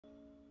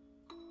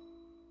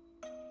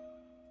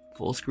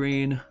Full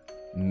screen.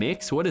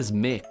 Mix? What is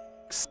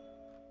mix?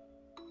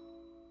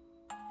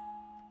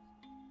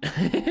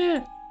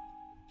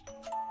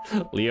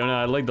 Leona,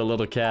 I like the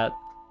little cat.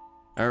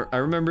 I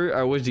remember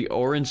I was the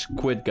orange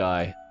squid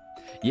guy.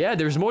 Yeah,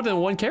 there's more than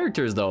one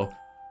characters though.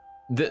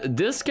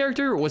 This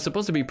character was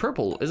supposed to be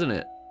purple, isn't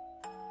it?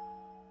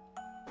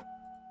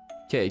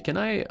 Okay, can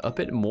I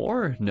up it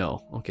more?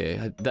 No.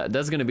 Okay,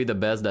 that's gonna be the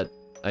best that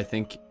I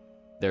think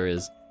there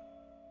is.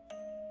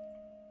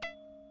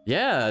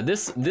 Yeah,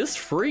 this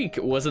freak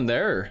wasn't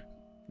there.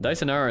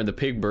 Dyson R and the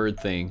pig bird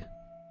thing.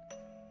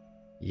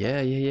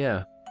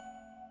 Yeah.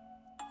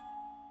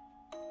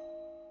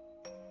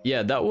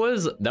 Yeah, that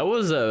was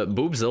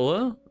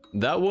Boobzilla.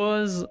 That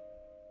was,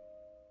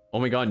 oh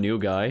my god, new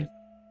guy.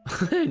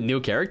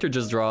 New character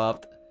just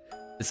dropped.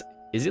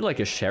 Is he like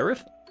a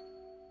sheriff?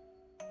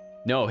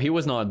 No, he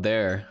was not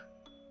there.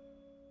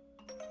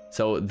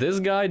 So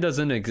this guy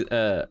doesn't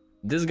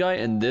this guy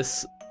and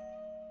this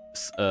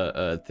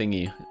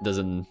thingy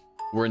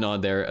were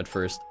not there at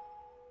first.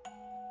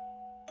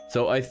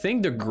 So I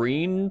think the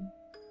green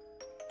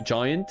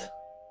giant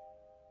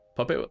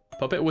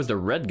puppet was the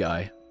red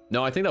guy.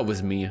 No, I think that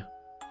was me.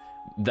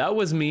 That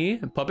was me.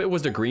 Puppet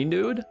was the green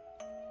dude.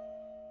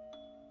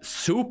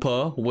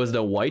 Supa was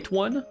the white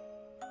one.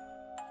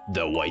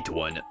 The white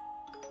one.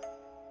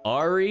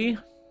 Ari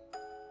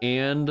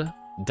and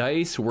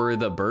Dice were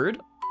the bird.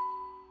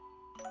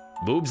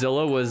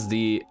 Boobzilla was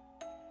the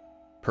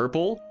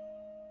purple.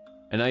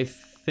 And I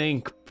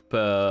think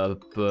who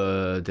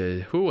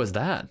was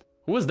that?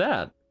 Who was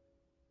that?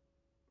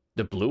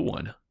 The blue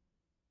one.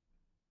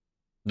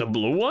 The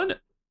blue one?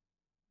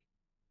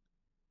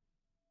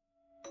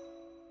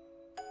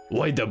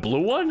 Wait, the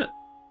blue one?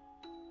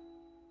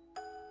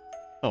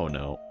 Oh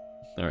no.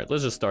 Alright,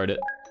 let's just start it.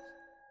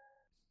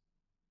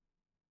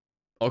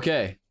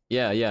 Okay,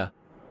 yeah.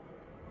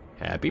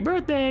 Happy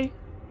birthday!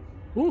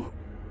 Woo!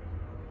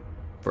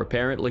 For a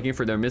parent looking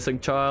for their missing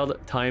child,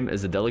 time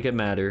is a delicate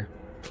matter.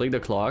 Click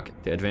the clock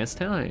to advance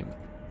time.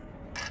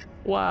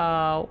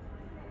 Wow!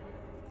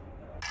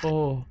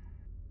 Oh.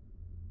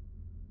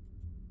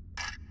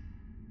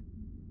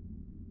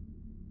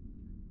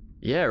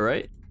 Yeah,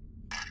 right?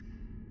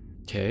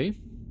 Okay.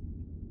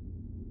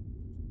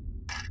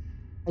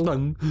 Oh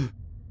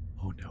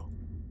no.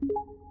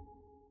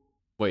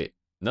 Wait,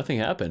 nothing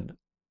happened.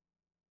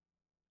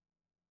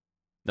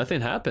 Nothing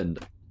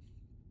happened.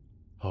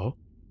 Oh.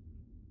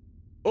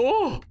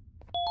 Oh!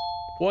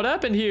 What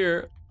happened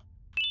here?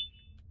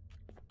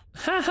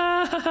 Ha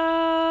ha ha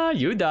ha!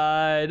 You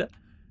died.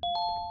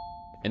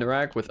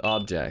 Interact with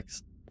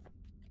objects.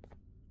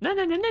 Na.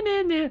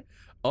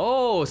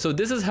 Oh, so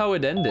this is how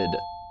it ended.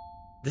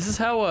 This is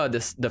how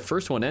the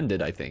first one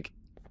ended, I think.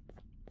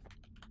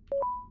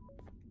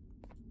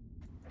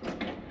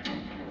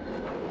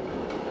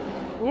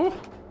 Ooh.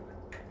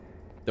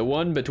 The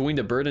one between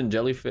the bird and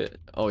jellyfish.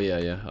 Oh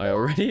yeah. I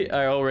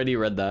already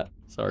read that.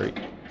 Sorry.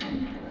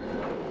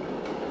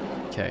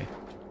 Okay.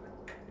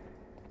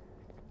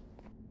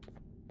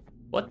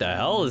 What the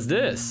hell is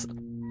this?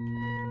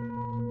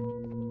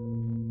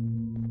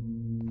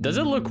 Does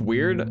it look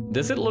weird?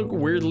 Does it look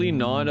weirdly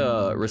not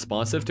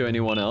responsive to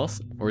anyone else?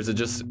 Or is it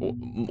just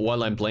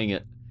while I'm playing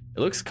it? It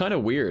looks kind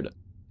of weird.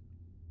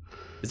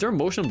 Is there a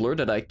motion blur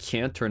that I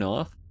can't turn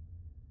off?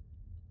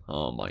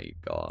 Oh my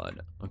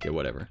god. Okay,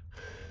 whatever.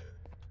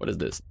 What is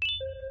this?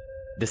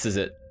 This is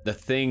it. The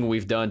thing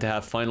we've done to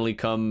have finally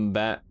come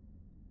back.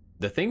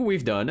 The thing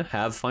we've done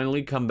have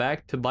finally come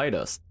back to bite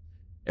us.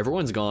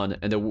 Everyone's gone,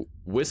 and the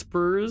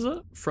whispers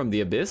from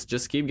the abyss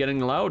just keep getting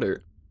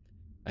louder.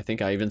 I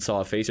think I even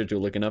saw a face or two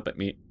looking up at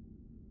me.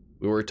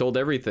 We were told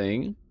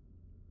everything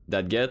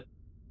that get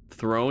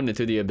thrown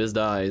into the abyss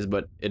dies,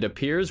 but it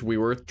appears we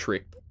were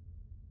tricked.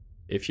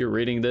 If you're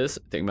reading this,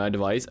 take my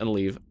advice and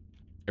leave.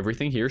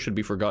 Everything here should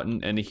be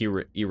forgotten and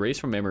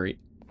erased from memory.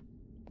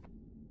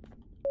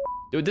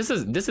 Dude, this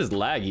is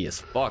laggy as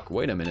fuck.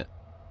 Wait a minute.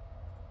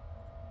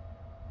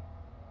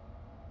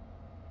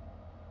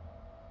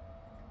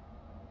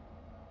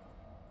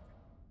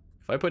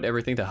 If I put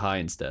everything to high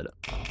instead.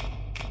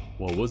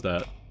 What was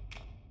that?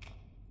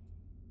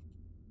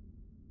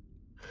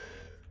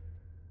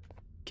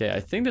 Okay, I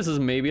think this is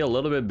maybe a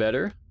little bit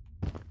better.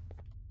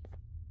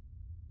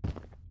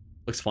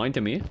 Looks fine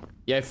to me.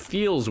 Yeah, it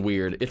feels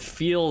weird. It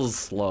feels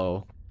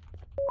slow.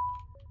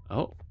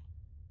 Oh.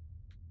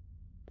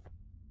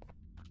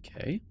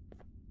 Okay.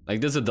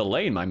 Like there's a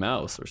delay in my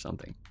mouse or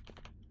something.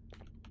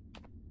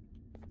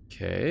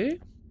 Okay.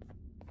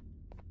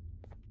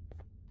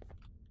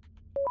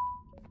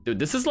 Dude,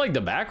 this is like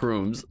the back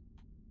rooms.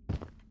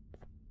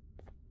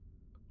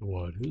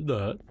 What is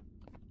that?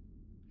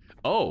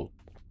 Oh.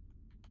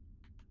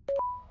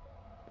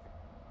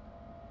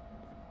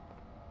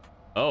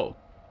 Oh.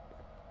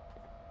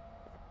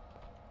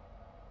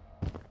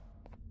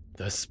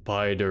 The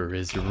spider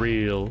is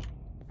real.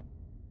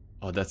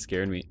 Oh, that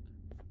scared me.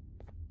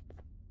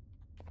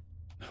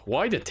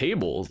 Why the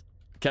tables?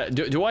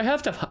 Do I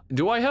have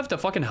to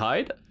fucking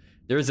hide?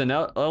 There's an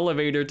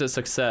elevator to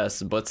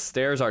success, but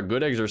stairs are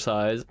good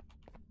exercise.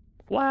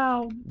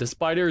 Wow. The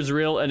spider is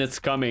real and it's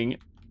coming.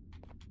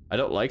 I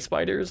don't like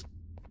spiders.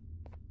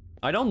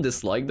 I don't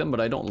dislike them,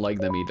 but I don't like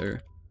them either.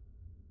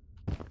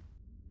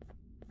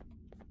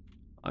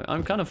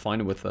 I'm kind of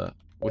fine with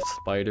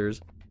spiders.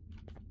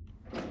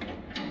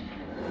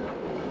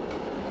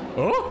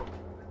 Oh!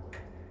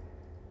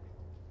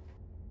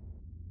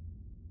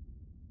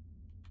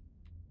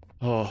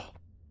 Oh.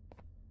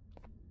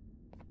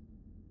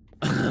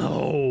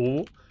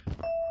 Oh.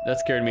 That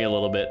scared me a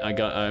little bit.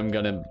 I'm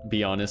gonna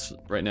be honest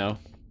right now.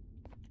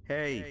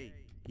 Hey,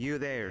 you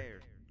there.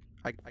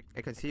 I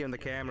can see you on the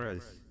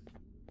cameras.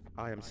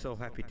 I am so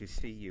happy to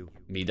see you.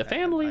 Meet the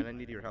family. And I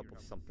need your help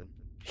with something.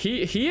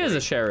 He is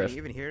a sheriff. Can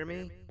you even hear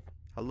me?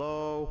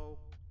 Hello?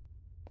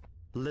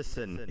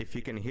 Listen, if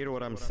you can hear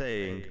what I'm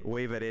saying,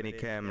 wave at any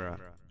camera.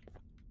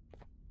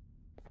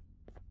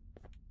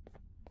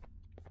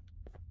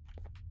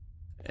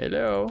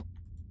 Hello.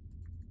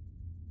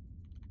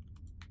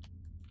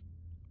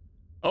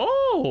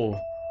 Oh!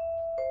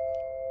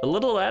 A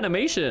little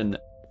animation.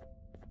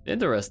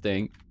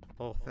 Interesting.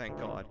 Oh, thank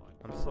God.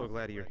 I'm so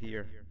glad you're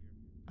here.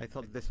 I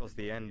thought this was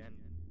the end.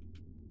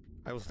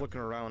 I was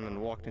looking around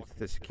and walked into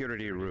the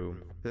security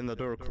room. Then the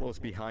door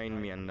closed behind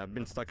me and I've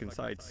been stuck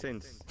inside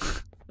since.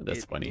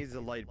 That's funny. It needs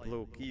a light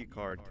blue key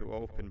card to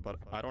open, but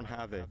I don't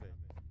have it.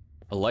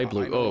 A light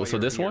blue. Oh, so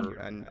this one?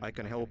 And I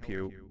can help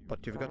you,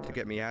 but you've got to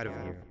get me out of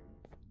here.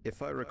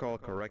 If I recall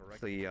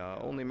correctly,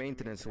 only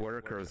maintenance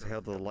workers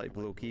held the light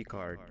blue key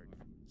card.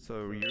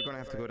 So you're gonna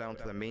have to go down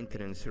to the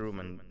maintenance room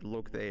and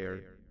look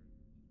there.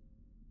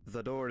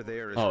 The door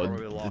there is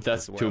probably locked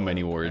that's as well, too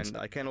many words. and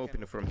I can't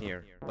open it from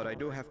here, but I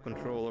do have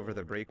control over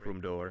the break room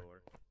door.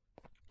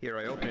 Here,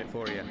 I open it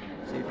for you.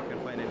 See if you can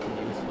find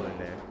anything useful in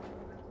there.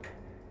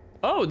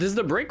 Oh, this is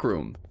the break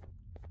room.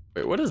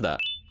 Wait, what is that?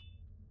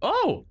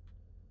 Oh!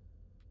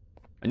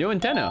 A new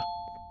antenna.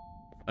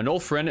 An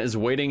old friend is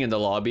waiting in the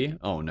lobby.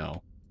 Oh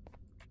no.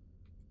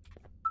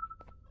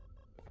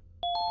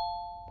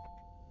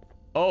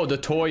 Oh, the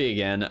toy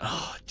again.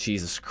 Oh,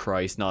 Jesus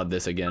Christ, not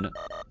this again.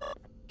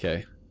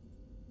 Okay.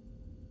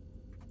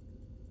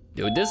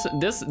 Dude,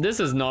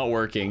 this is not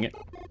working.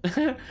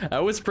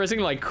 I was pressing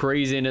like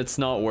crazy and it's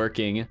not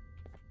working.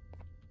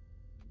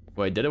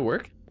 Wait, did it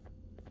work?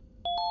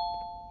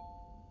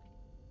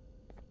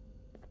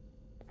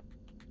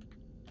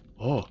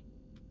 Oh.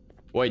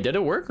 Wait, did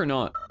it work or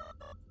not?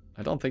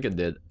 I don't think it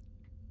did.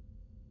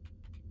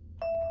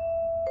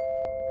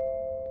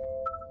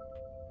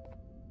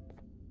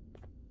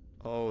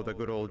 Oh, the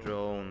good old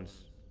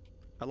drones.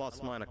 I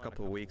lost mine a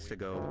couple of weeks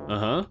ago.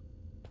 Uh-huh.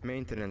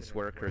 Maintenance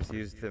workers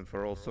used them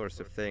for all sorts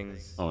of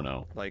things. Oh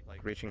no. Like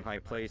reaching high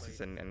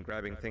places and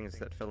grabbing things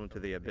that fell into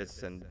the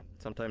abyss and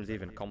sometimes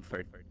even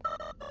comfort.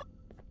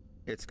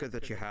 It's good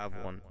that you have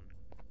one.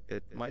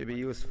 It might be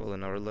useful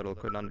in our little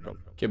conundrum.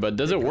 Okay, but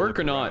does it work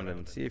or not?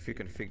 And see if you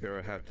can figure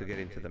out how to get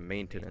into the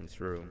maintenance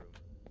room.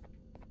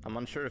 I'm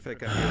unsure if I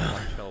can be of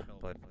much help,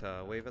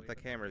 but wave at the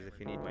cameras if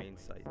you need my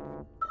insight.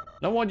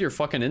 I don't want your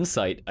fucking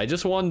insight. I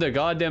just want the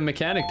goddamn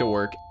mechanic to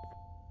work.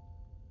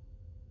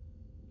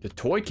 The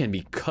toy can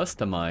be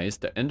customized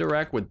to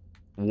interact with...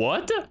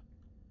 What?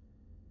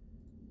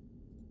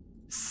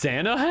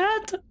 Santa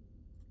hat?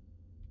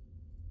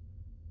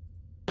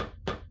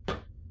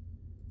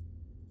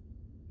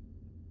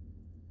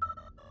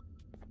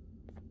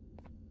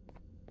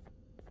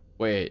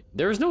 Wait,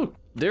 there's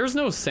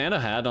no Santa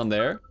hat on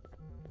there.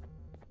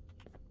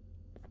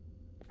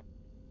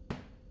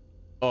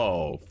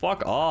 Oh,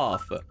 fuck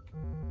off.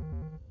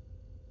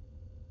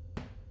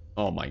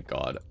 Oh my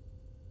god.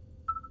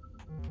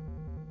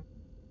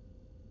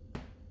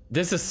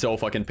 This is so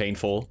fucking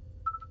painful.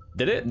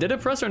 Did it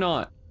press or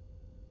not?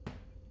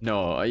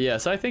 No,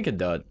 yes, I think it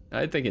did.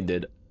 I think it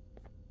did.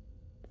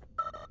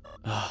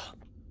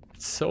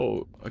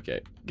 So,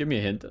 okay, give me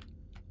a hint.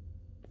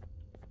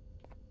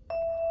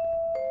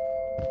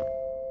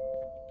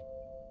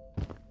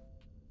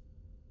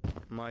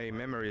 My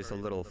memory is a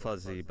little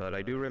fuzzy, but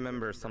I do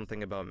remember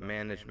something about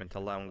management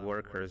allowing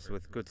workers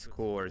with good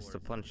scores to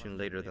punch in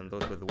later than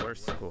those with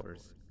worse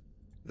scores.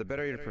 The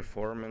better your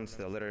performance,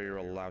 the later you're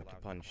allowed to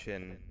punch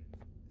in.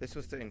 This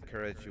was to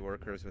encourage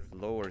workers with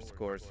lower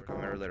scores to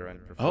come earlier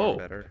and perform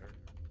better.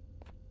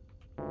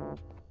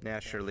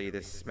 Naturally,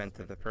 this meant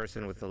that the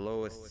person with the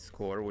lowest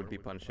score would be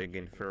punching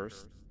in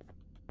first.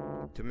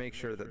 To make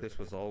sure that this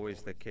was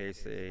always the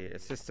case, a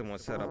system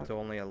was set up to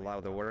only allow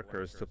the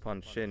workers to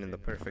punch in the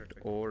perfect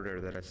order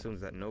that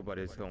assumes that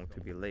nobody is going to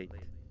be late.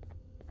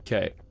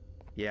 Okay.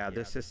 Yeah,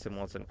 this system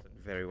wasn't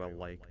very well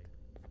liked.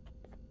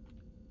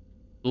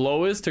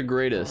 Lowest to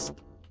greatest.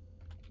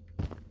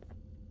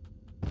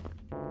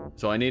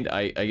 So I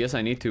guess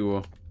I need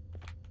to...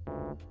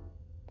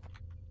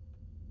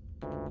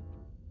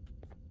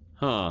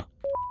 Huh.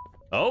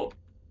 Oh!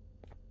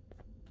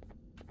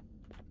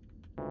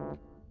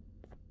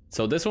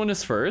 So this one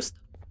is first.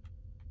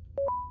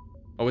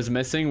 I was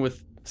messing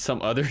with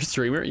some other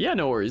streamer. Yeah,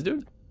 no worries,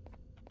 dude.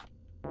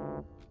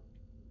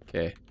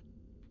 Okay.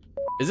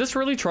 Is this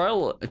really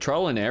trial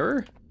and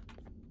error?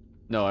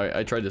 No,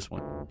 I tried this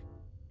one.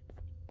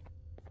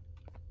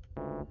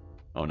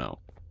 Oh no.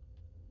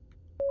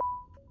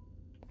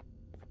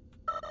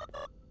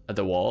 At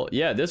the wall?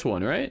 Yeah, this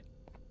one, right?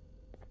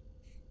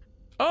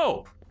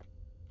 Oh!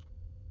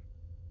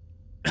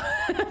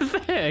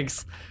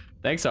 Thanks.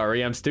 Thanks,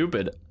 Ari. I'm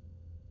stupid.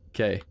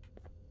 Okay.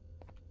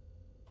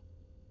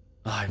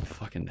 Oh, I'm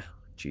fucking...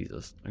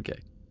 Jesus. Okay.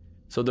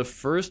 So the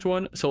first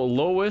one... So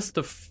lowest...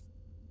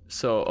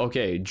 So,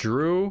 okay.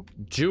 Drew...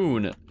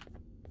 June.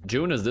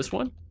 June is this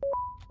one?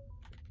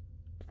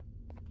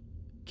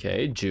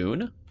 Okay,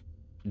 June.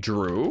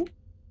 Drew.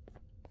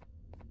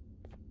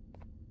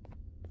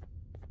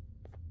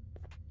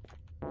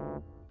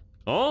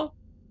 Oh?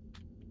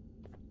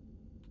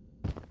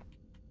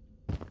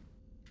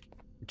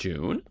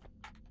 June?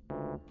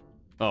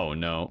 Oh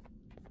no.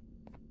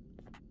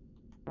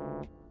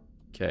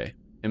 Okay.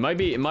 It might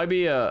be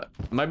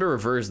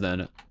reversed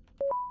then.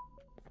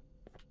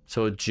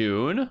 So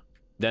June,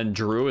 then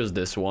Drew is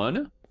this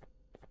one.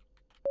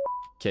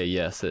 Okay,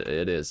 yes,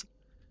 it is.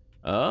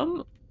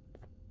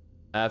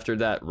 After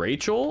that,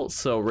 Rachel.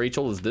 So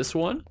Rachel is this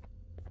one.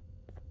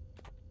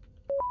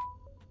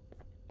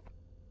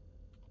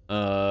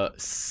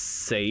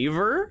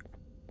 Saver?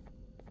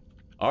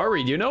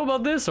 Ari, do you know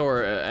about this,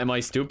 or am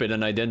I stupid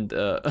and I didn't,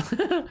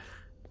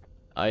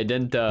 I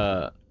didn't,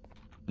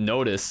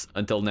 notice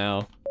until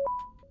now?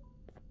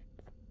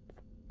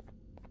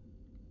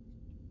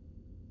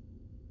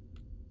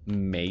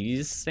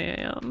 Maze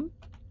Sam?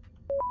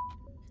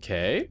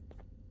 Okay.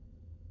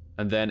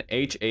 And then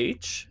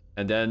HH,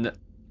 and then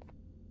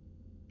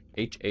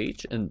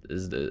HH, and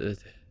is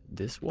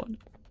this one?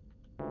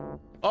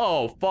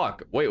 Oh,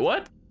 fuck. Wait,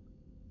 what?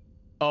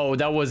 Oh,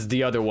 that was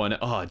the other one.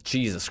 Oh,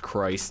 Jesus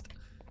Christ.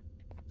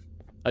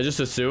 I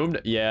just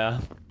assumed, yeah.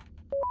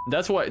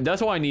 That's why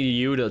I need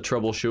you to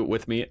troubleshoot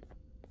with me.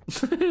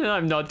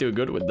 I'm not too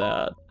good with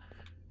that.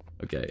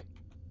 Okay.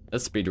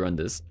 Let's speedrun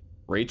this.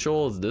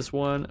 Rachel is this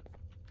one.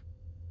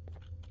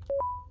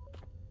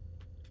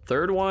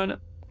 Third one.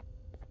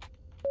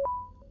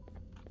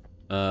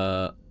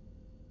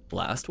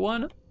 Last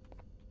one.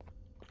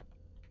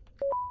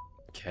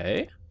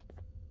 Okay.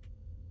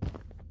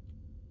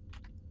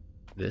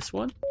 This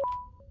one.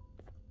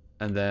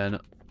 And then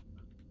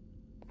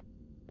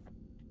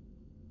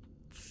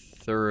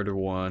third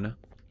one.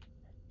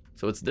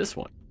 So it's this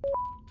one.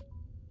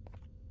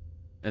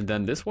 And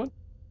then this one.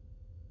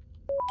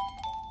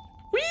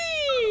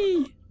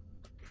 Whee!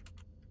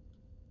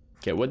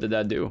 Okay, what did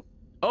that do?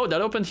 Oh,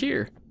 that opened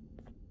here.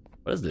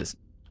 What is this?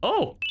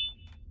 Oh!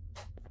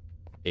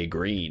 A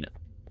green.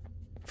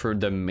 For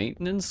the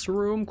maintenance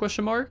room,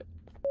 question mark?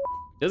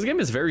 This game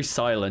is very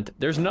silent.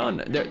 There's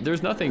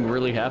nothing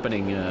really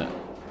happening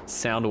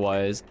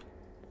sound-wise.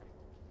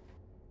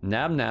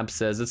 Nab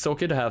says, it's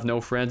okay to have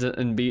no friends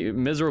and be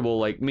miserable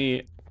like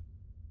me.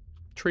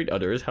 Treat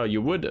others how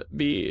you would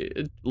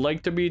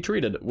like to be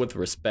treated, with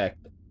respect.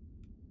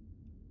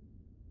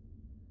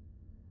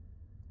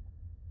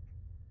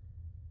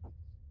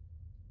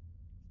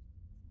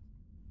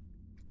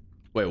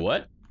 Wait,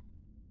 what?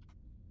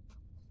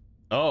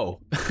 Oh,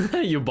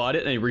 you bought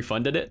it and you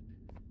refunded it?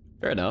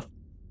 Fair enough.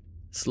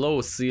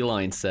 Slow Sea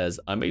Line says,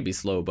 I may be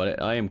slow,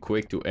 but I am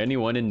quick to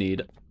anyone in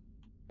need.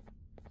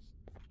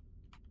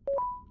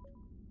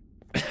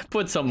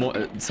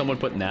 Someone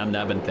put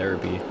Nab in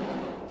therapy.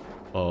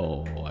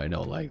 Oh, I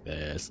don't like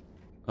this.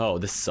 Oh,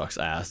 this sucks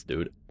ass,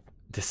 dude.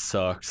 This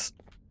sucks.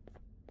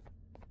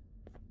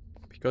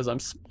 Because I'm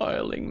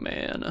smiling,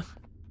 man.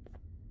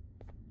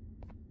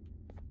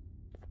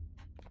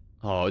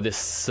 Oh, this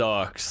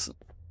sucks.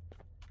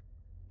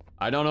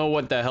 I don't know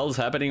what the hell is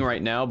happening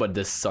right now, but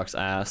this sucks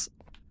ass.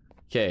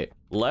 Okay,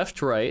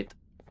 left, right.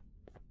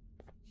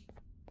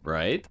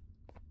 Right.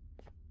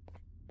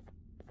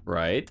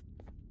 Right.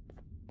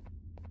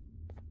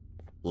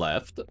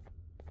 Left.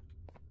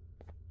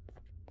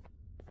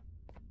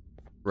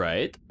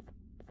 Right.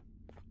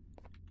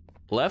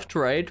 Left,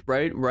 right,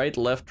 right,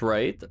 left,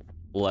 right.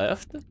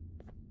 Left.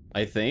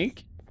 I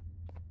think.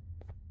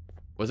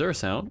 Was there a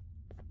sound?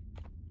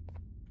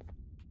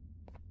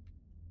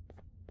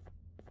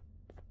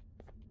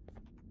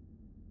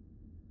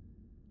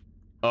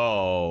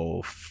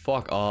 Oh,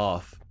 fuck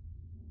off.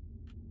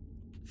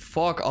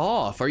 Fuck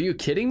off. Are you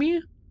kidding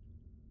me?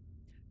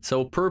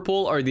 So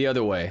purple or the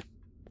other way?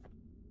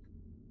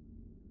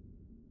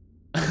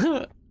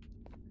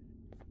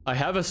 I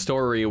have a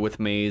story with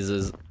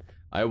mazes.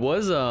 I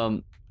was,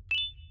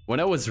 when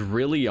I was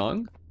really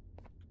young,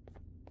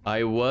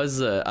 I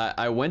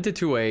went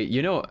into a,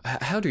 you know,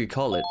 how do you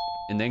call it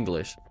in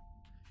English?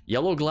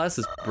 Yellow glass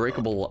is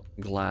breakable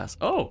glass.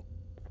 Oh!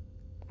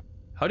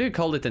 How do you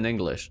call it in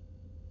English?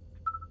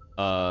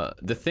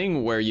 The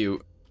thing where you're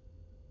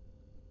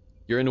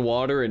in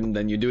water and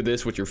then you do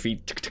this with your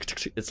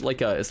feet. It's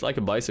like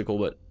a bicycle,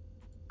 but...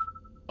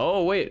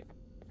 Oh, wait.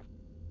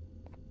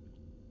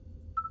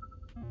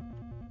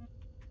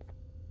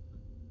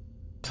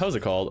 How's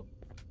it called?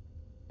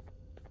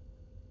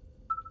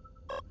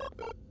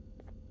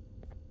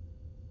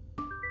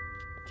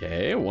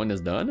 Okay, one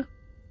is done.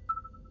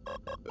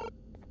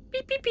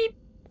 Beep, beep, beep.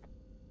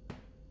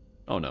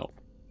 Oh, no.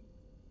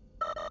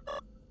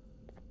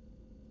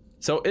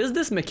 So is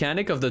this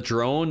mechanic of the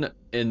drone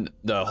in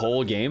the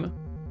whole game?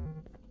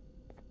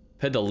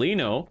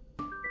 Pedalino.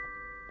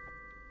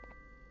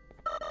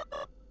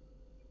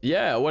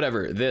 Yeah,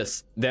 whatever.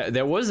 This.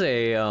 There was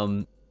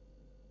a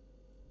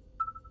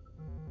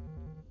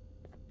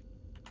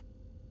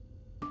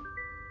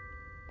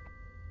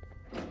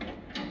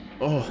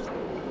Oh.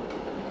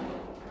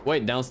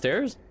 Wait,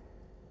 downstairs?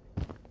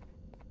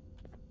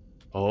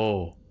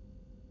 Oh.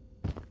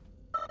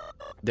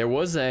 There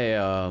was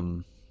a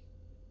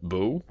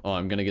Boo? Oh,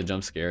 I'm gonna get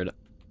jump scared.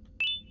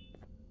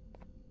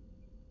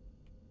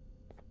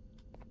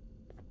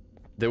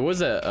 There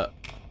was a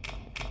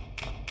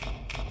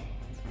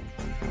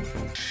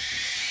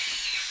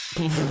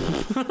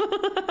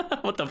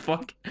what the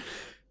fuck?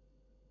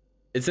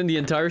 It's in the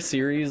entire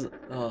series.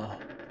 Oh.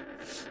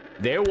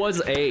 There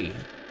was a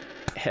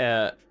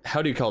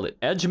how do you call it?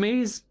 Edge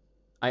maze?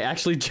 I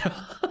actually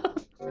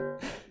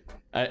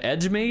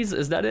edge maze,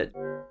 is that it?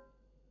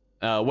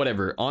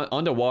 Whatever,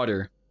 on the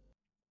water.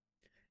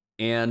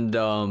 And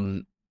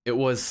it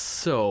was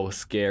so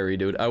scary,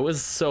 dude. I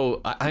was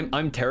so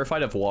I'm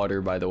terrified of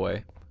water, by the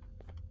way.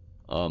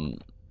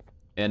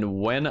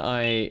 And when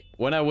I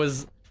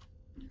was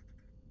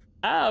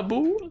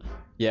boo.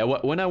 Yeah,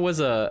 when I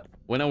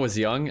was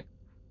young,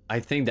 I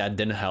think that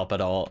didn't help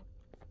at all.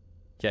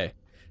 Okay.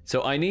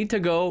 So I need to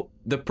go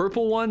the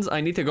purple ones,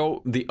 I need to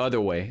go the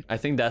other way. I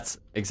think that's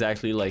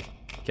exactly like,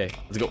 okay,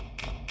 let's go.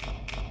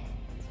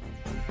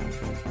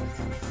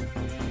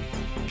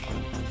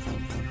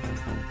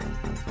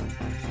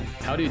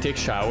 How do you take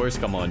showers?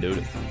 Come on,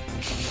 dude.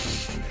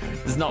 This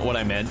is not what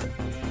I meant.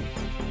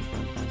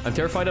 I'm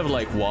terrified of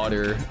like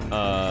water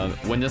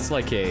when it's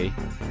like a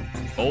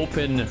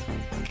open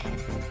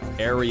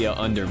area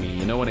under me,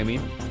 you know what I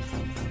mean?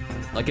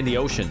 Like in the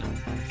ocean.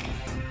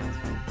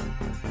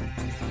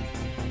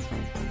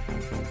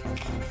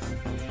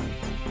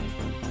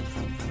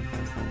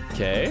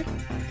 Okay.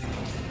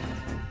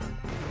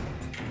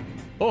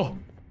 Oh!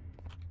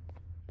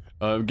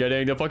 I'm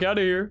getting the fuck out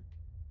of here.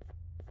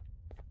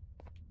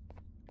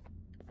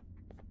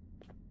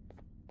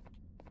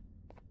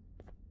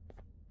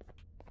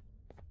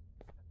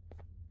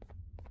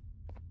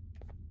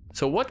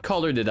 So what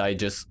color did I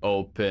just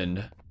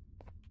open?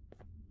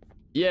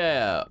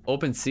 Yeah,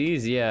 open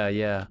seas,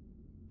 yeah.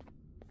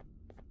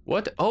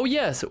 What? Oh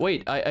yes,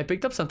 wait, I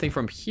picked up something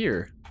from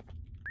here.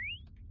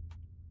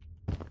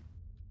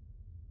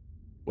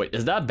 Wait,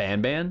 is that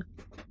Banban?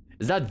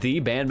 Is that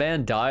the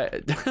Banban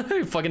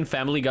fucking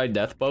Family Guy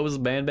death pose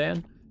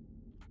Banban?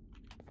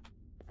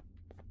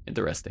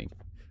 Interesting.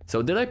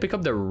 So did I pick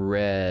up the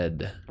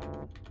red?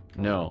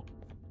 No.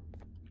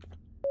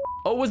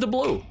 Oh, it was the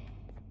blue.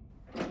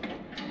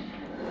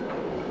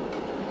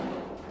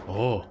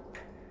 Oh.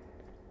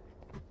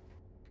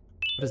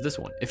 What is this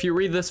one? If you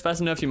read this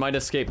fast enough, you might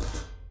escape.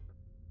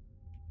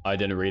 I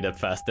didn't read it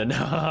fast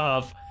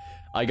enough.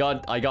 I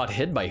got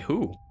hit by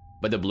who?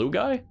 By the blue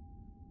guy?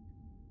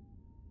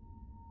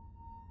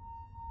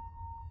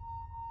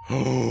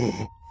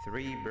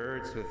 3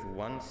 birds with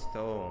 1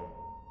 stone.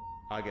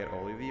 I get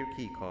all of your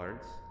key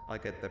cards, I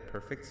get the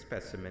perfect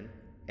specimen,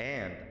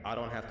 and I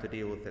don't have to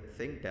deal with that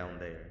thing down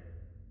there.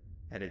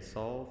 And it's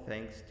all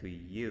thanks to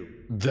you.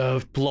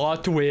 The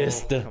plot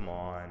twist. Oh, come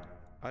on.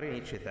 I didn't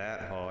hit you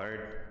that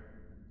hard.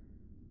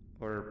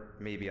 Or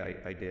maybe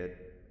I did.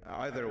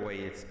 Either way,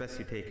 it's best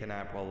you take a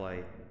nap while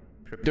I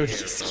prepare. Dude,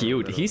 he's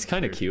cute. He's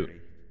kind of cute.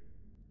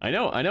 I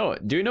know.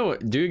 Do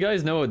you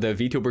guys know the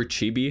VTuber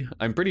Chibi?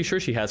 I'm pretty sure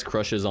she has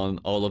crushes on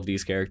all of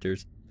these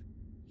characters.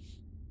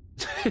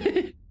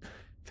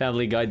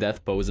 Family Guy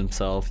death pose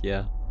himself,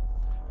 yeah.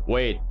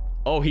 Wait.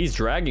 Oh, he's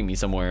dragging me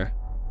somewhere.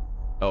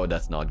 Oh,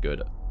 that's not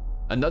good.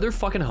 Another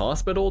fucking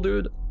hospital,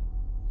 dude.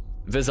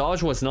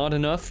 Visage was not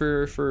enough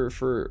for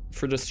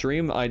the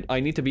stream. I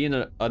need to be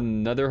in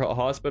another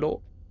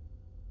hospital.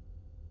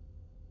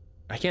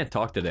 I can't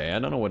talk today. I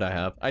don't know what I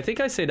have. I think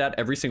I say that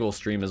every single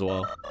stream as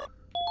well.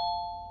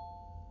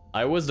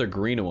 I was the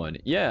green one.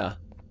 Yeah.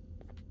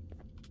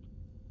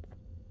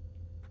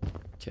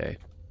 Okay.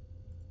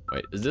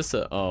 Wait, is this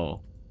a...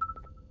 Oh.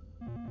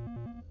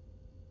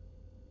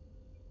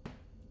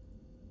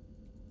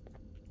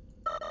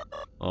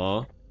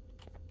 Oh.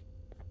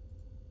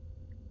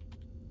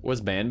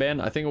 Was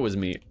Banban? I think it was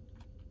me.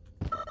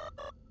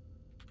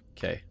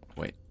 Okay,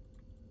 wait.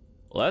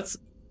 Let's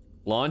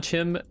launch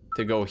him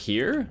to go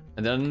here,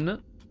 and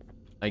then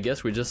I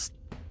guess we just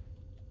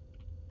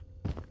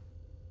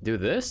do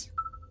this.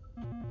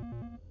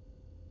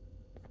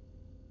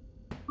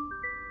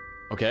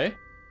 Okay.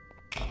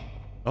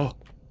 Oh.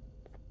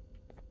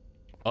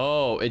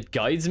 Oh, it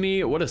guides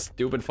me? What a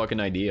stupid fucking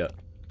idea.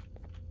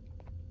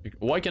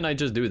 Why can't I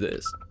just do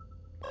this?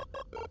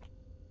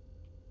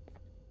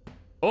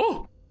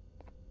 Oh!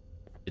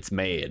 It's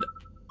made.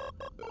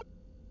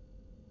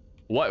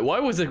 Why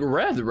was it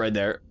red right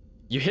there?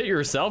 You hit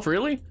yourself,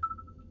 really?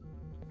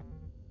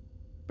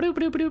 Bloop,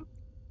 bloop, bloop.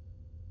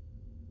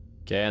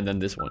 Okay, and then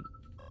this one.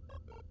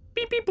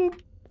 Beep, beep, boop.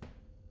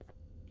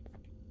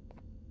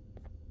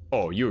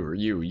 Oh, you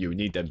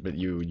need to,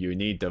 you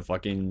need to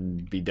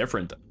fucking be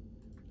different.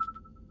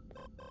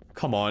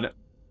 Come on.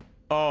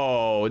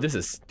 Oh, this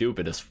is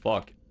stupid as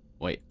fuck.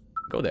 Wait,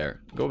 Go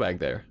there. Go back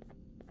there.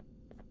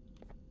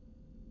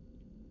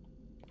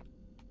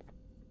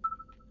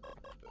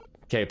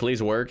 Okay,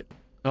 please work.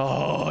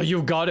 Oh,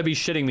 you've got to be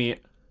shitting me.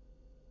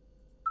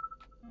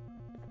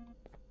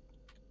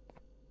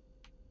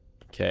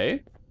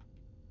 Okay.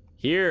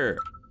 Here.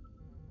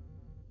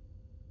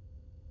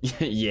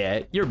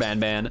 Yeah, you're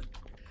Banban.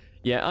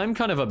 Yeah, I'm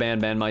kind of a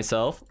Banban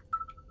myself.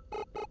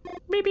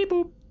 Beep beep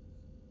boop.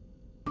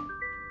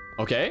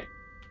 Okay.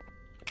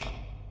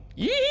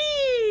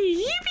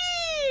 Yee!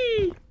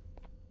 Yippee!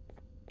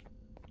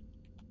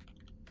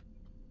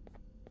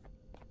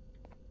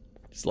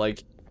 It's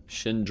like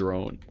Shin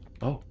drone.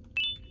 Oh.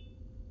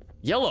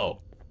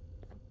 Yellow.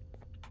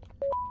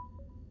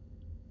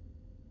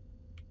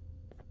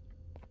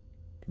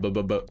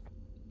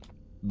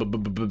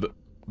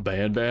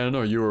 Banban,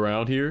 are you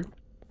around here?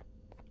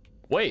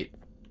 Wait.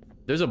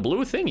 There's a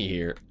blue thingy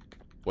here.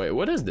 Wait,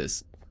 what is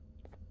this?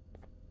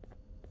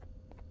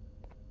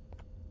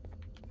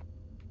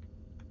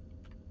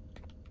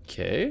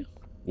 Okay.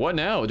 What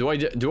now? Do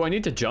I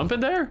need to jump in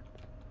there?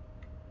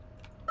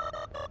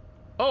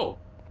 Oh.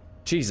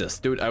 Jesus,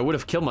 dude, I would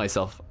have killed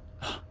myself.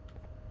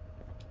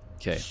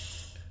 Okay.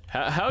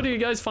 How do you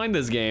guys find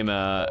this game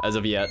as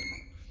of yet?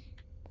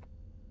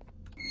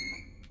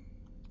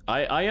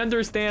 I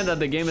understand that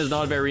the game is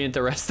not very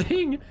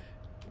interesting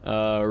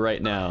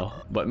right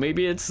now, but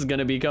maybe it's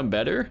gonna become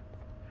better.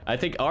 I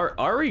think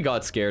Ari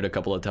got scared a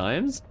couple of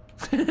times,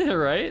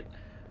 right?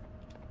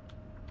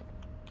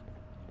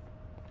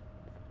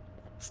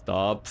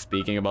 Stop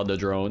speaking about the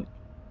drone.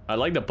 I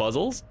like the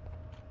puzzles.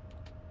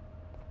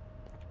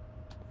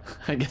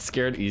 I get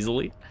scared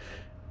easily.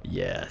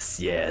 Yes,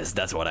 yes,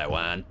 that's what I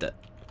want.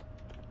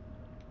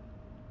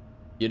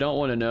 You don't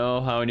want to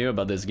know how I knew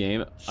about this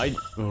game.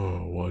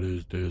 Oh, what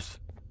is this?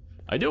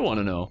 I do want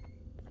to know.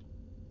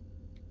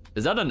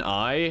 Is that an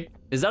eye?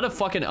 Is that a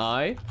fucking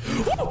eye?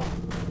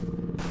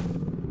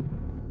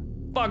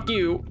 Fuck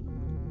you.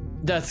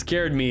 That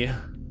scared me.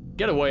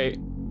 Get away.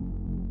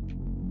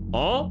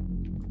 Huh?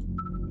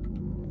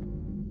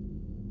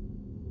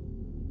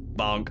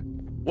 Bonk.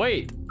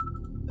 Wait.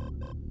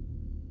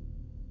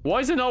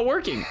 Why is it not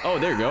working? Oh,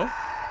 there you go.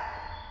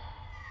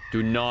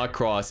 Do not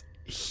cross.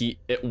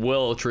 It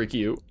will trick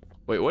you.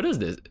 Wait, what is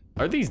this?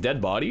 Are these dead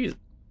bodies?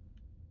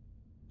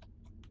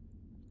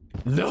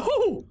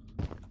 No!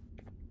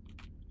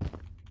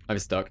 I'm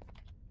stuck.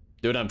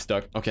 Dude, I'm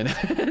stuck. Okay,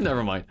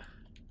 never mind.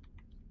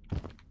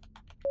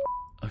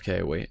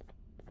 Okay, wait.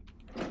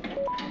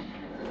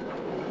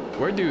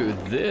 Where do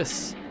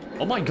this?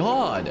 Oh my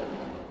god!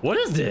 What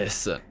is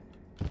this?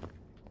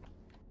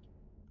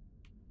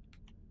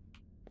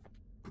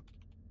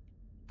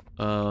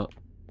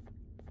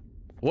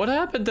 What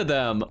happened to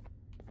them?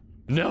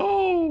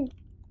 No!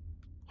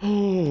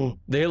 Oh,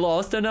 they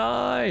lost an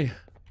eye.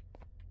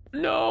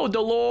 No, the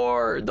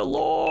lore, the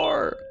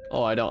lore.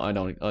 Oh, I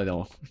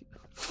don't.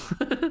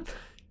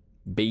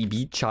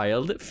 Baby,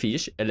 child,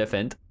 fish,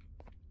 elephant.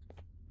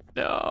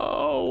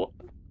 No.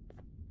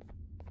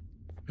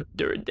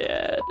 They're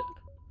dead.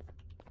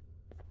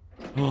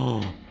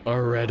 Oh,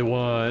 a red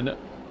one.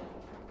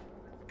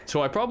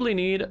 So I probably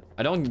need,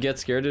 I don't get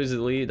scared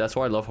easily. That's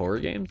why I love horror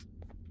games.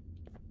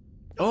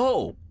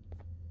 Oh,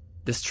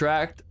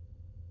 distract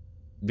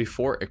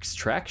before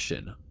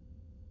extraction.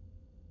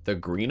 The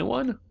green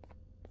one?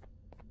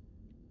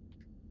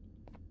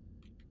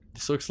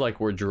 This looks like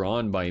we're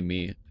drawn by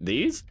me.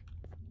 These?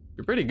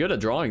 You're pretty good at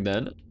drawing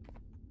then.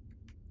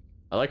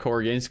 I like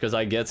horror games because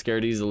I get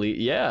scared easily.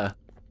 Yeah.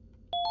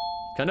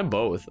 Kind of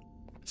both.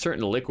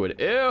 Certain liquid.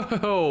 Ew.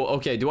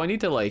 Okay, do I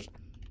need to like...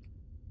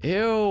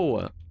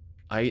 Ew.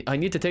 I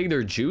need to take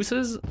their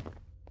juices?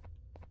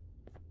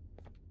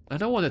 I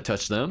don't want to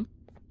touch them.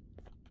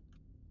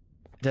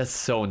 That's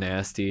so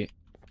nasty.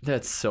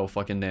 That's so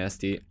fucking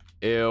nasty.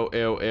 Ew,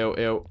 ew, ew,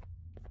 ew.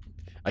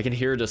 I can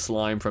hear the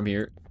slime from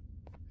here.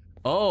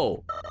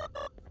 Oh.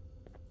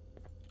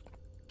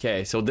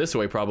 Okay, so this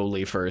way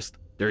probably first.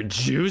 Their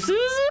juices?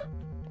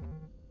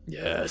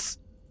 Yes.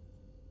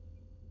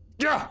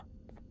 Yeah.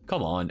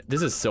 Come on,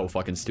 this is so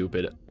fucking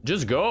stupid.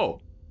 Just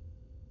go.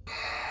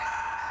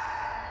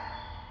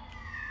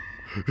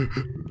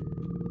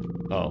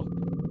 Oh.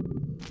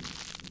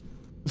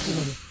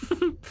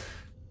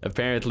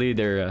 Apparently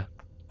they're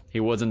he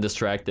wasn't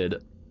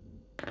distracted.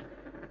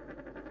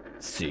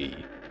 See.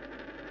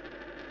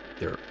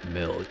 Their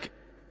milk.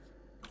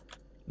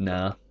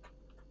 Nah.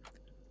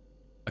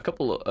 A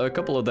couple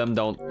of them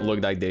don't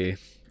look like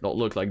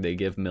they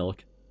give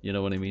milk. You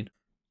know what I mean?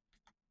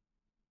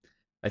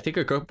 I think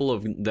a couple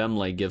of them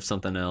like give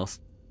something else,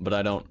 but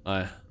I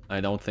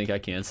don't think I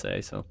can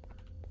say so.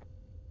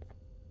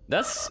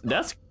 That's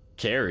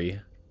scary.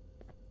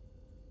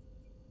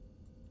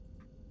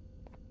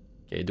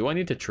 Okay, do I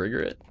need to trigger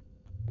it?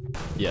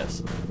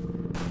 Yes.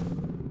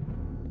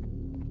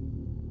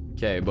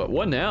 Okay, but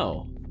what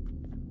now?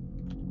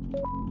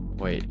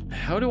 Wait,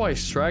 how do I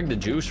extract the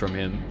juice from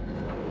him?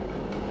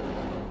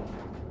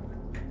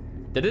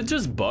 Did it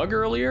just bug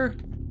earlier?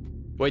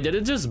 Wait, did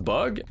it just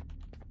bug?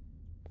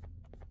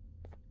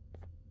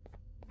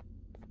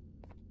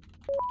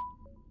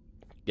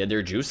 Get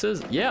their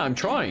juices? Yeah, I'm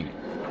trying.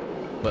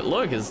 But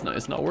look, it's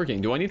not working.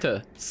 Do I need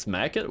to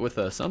smack it with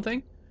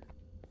something?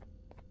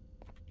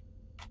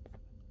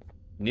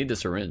 Need the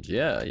syringe.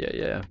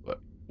 Yeah.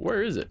 But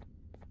where is it?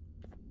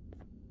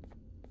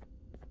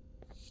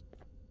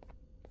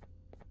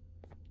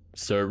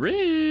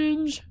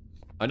 Syringe!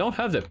 I don't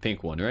have the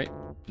pink one, right?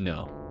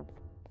 No.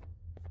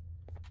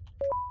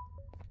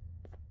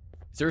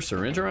 Is there a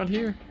syringe around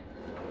here?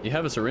 You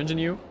have a syringe in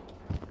you?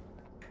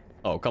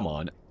 Oh, come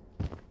on.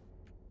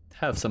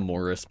 Have some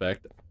more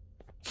respect.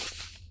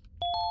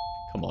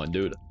 Come on,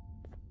 dude.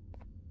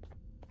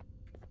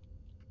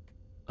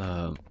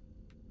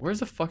 Where's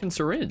the fucking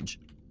syringe?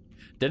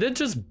 Did it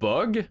just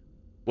bug?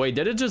 Wait,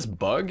 did it just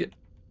bug?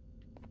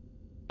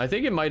 I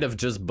think it might have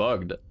just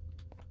bugged.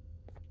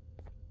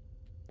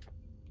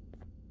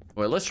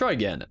 Wait, let's try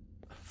again.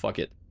 Fuck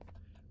it.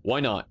 Why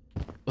not?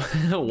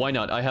 Why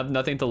not? I have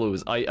nothing to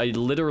lose. I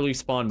literally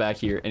spawned back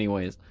here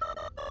anyways.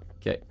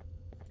 Okay.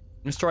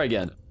 Let's try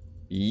again.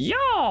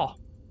 Yeah!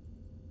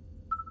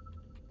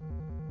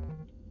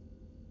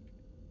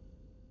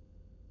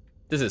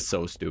 This is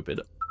so stupid.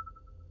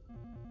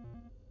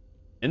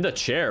 In the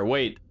chair.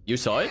 Wait, you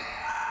saw it?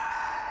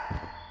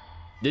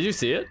 Did you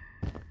see it?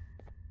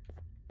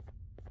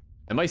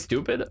 Am I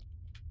stupid?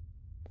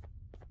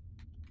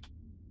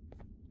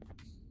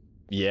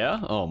 Yeah?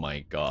 Oh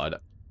my god.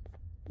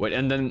 Wait,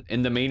 and then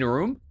in the main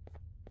room?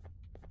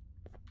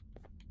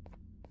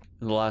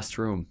 In the last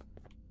room.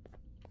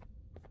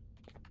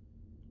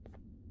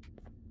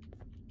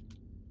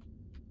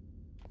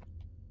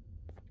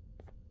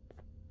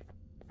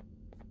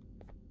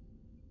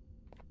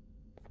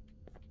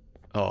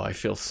 Oh, I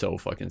feel so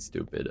fucking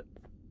stupid.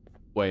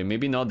 Wait,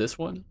 maybe not this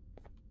one?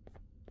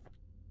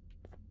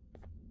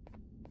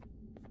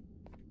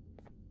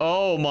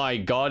 Oh my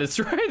god, it's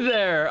right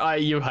there!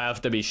 You have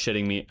to be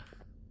shitting me.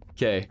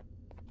 Okay.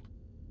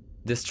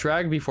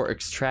 Distract before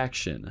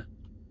extraction.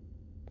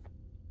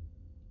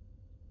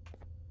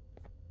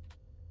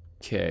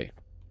 Okay.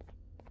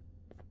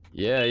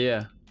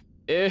 Yeah.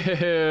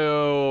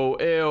 Ew.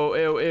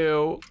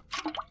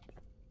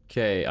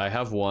 Okay, I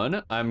have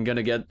one. I'm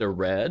gonna get the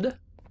red.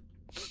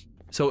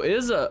 So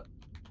is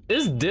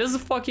this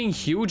fucking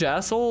huge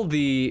asshole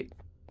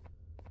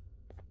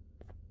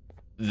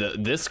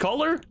this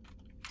color?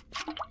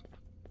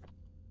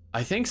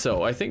 I think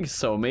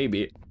so,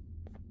 maybe.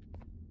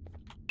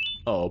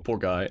 Oh, poor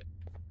guy.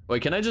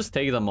 Wait, can I just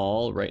take them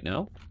all right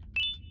now?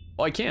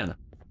 Oh, I can.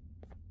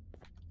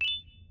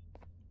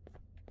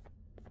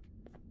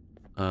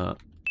 Bloop.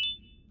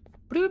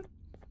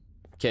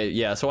 Okay,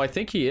 yeah, so I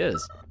think he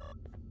is.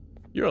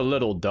 You're a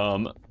little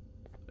dumb.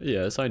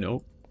 Yes, I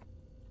know.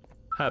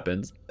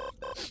 Happens.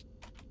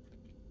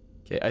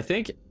 Okay, I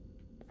think...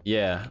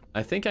 Yeah,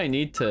 I think I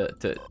need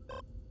to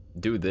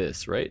do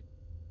this, right?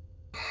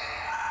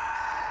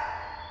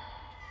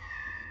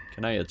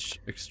 Can I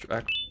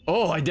extract?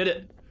 Oh, I did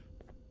it!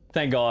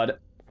 Thank God.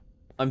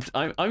 I'm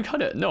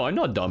kind of... No, I'm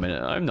not dumb in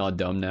it. I'm not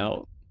dumb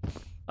now.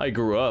 I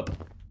grew up.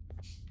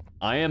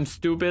 I am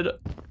stupid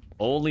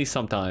only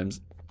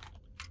sometimes.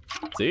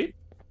 See?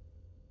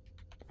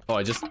 Oh,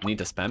 I just need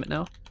to spam it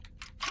now?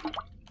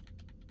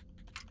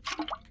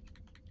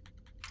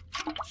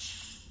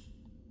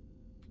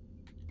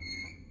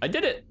 I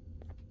did it!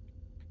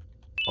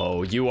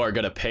 Oh, you are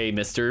gonna pay,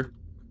 mister.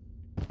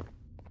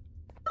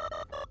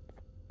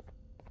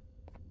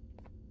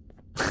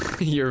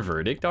 Your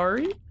verdict,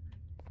 Ari?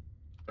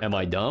 Am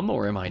I dumb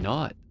or am I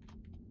not?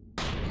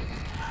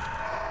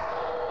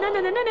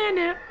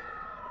 No.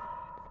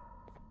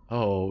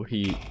 Oh,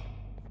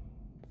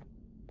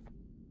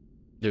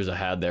 there's a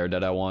hat there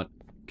that I want.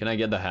 Can I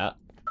get the hat?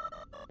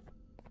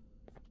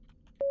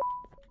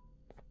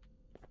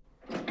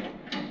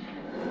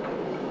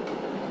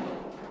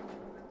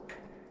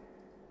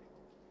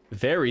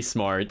 Very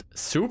smart.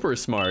 Super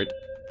smart.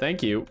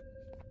 Thank you.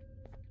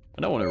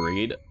 I don't want to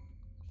read.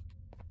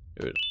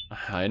 Dude,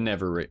 I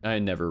never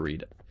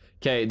read.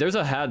 Okay, there's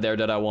a hat there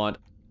that I want.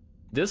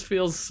 This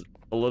feels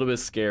a little bit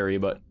scary,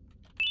 but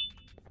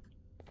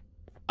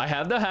I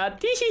have the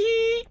hat.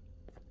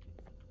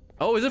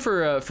 Oh, is it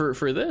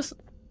for this?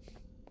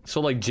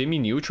 So like Jimmy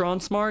Neutron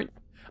smart?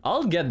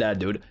 I'll get that,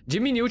 dude.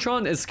 Jimmy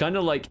Neutron is kind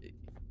of like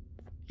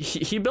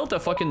he built a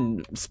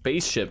fucking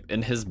spaceship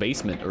in his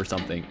basement or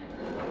something.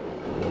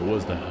 What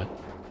was that?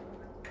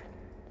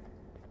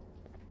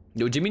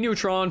 Yo, Jimmy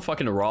Neutron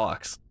fucking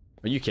rocks.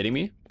 Are you kidding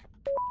me?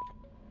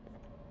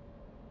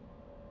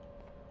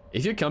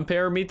 If you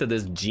compare me to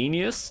this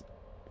genius,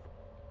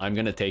 I'm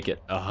gonna take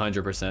it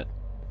 100%.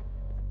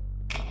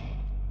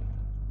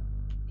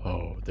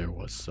 Oh, there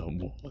was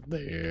someone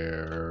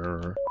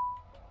there.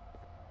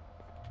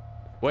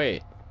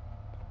 Wait.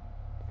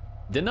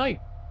 Didn't I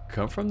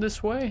come from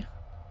this way?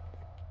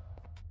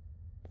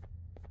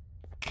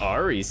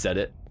 Ari said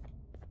it.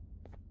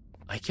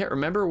 I can't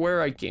remember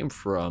where I came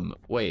from.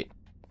 Wait.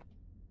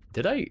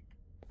 Did I?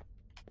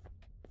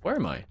 Where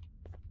am I?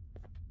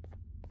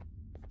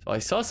 So I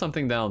saw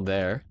something down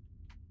there.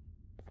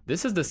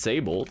 This is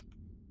disabled.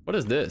 What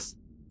is this?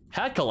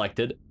 Hat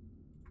collected.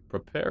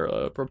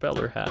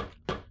 Propeller hat.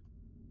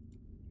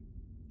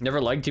 Never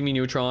liked Jimmy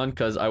Neutron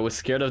because I was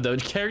scared of the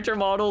character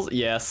models.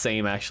 Yeah,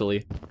 same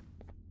actually.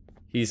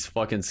 He's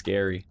fucking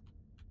scary.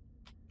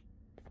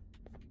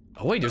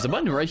 Oh wait, there's a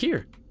button right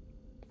here.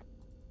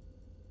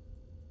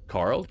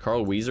 Carl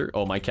Weezer.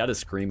 Oh, my cat is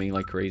screaming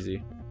like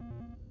crazy.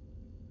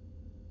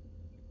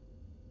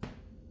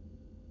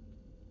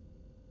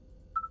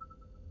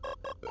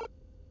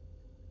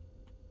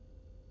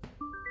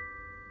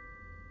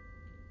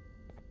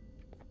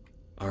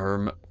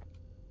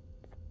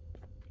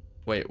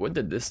 Wait, what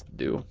did this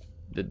do?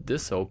 Did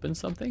this open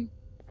something?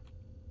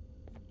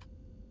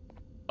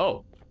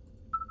 Oh.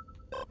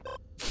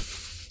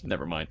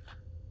 Never mind.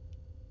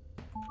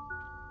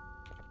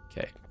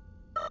 Okay.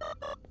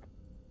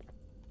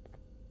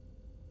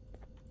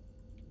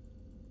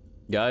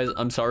 Guys,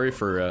 I'm sorry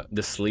for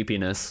the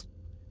sleepiness.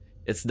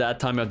 It's that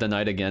time of the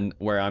night again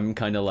where I'm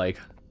kind of like...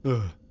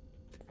 Ugh.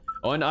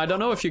 Oh, and I don't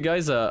know if you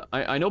guys...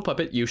 I know,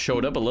 Puppet, you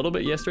showed up a little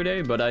bit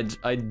yesterday, but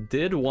I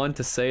did want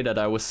to say that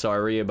I was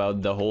sorry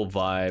about the whole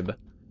vibe.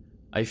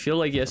 I feel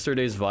like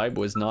yesterday's vibe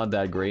was not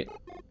that great.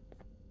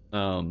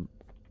 Okay.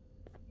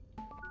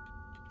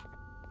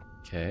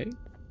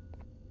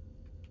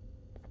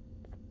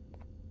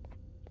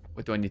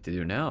 What do I need to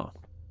do now?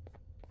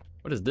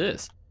 What is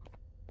this?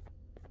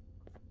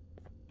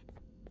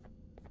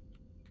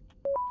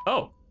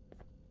 Oh!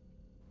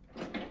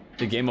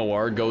 The Game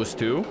Award goes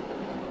to...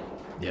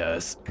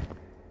 Yes.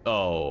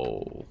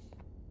 Oh.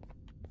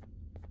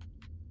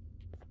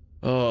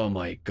 Oh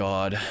my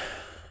god.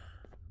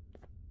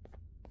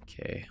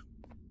 Okay.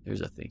 There's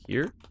a thing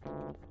here.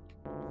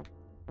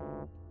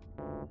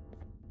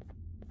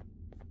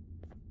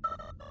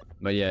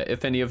 But yeah,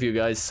 if any of you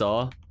guys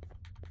saw,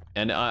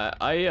 and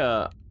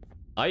I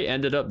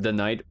ended up the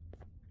night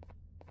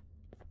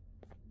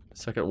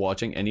suck at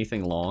watching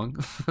anything long.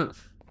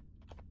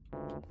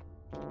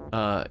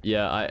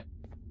 Yeah,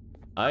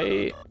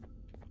 I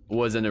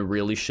was in a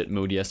really shit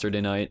mood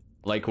yesterday night.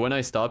 Like when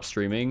I stopped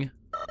streaming,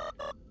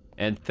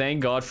 and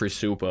thank God for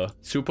Supa.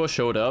 Supa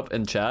showed up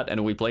in chat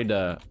and we played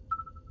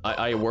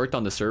I worked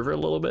on the server a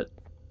little bit.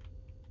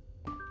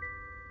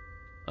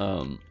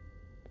 And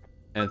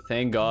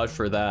thank God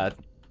for that.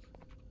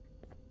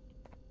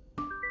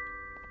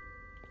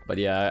 But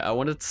yeah, I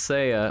wanted to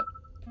say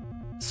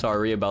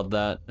sorry about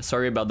that.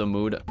 Sorry about the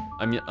mood.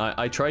 I mean,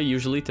 I try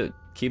usually to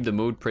keep the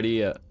mood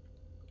pretty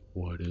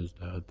what is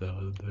that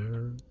down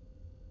there?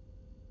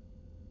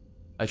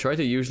 I try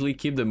to usually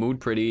keep the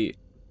mood pretty,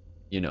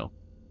 you know,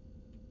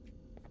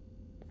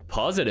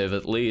 positive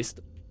at least.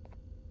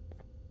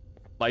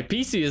 My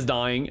PC is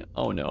dying.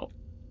 Oh no.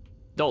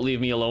 Don't leave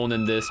me alone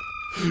in this.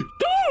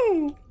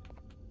 No!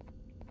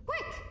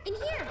 Quick, in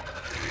here.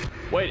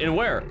 Wait, in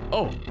where?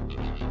 Oh.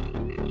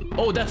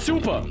 Oh, that's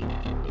Supa.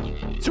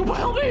 Supa,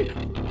 help me!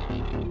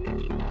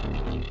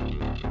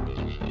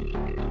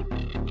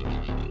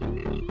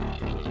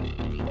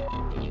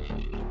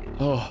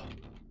 Oh.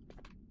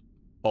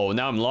 Oh,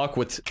 now I'm locked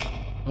with...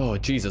 Oh,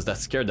 Jesus, that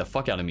scared the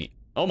fuck out of me.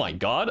 Oh my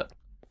god.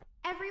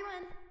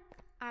 Everyone,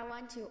 I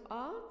want you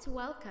all to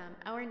welcome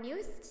our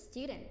newest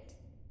student.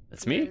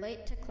 That's me? You're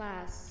late to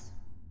class.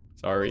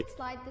 Sorry. Don't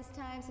slide this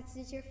time since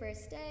it's your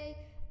first day,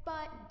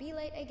 but be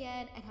late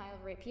again and I'll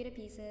rip you to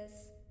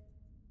pieces.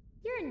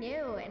 You're a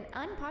new and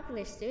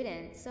unpopular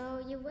student,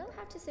 so you will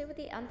have to sit with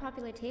the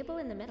unpopular table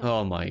in the middle.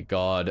 Oh my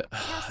god.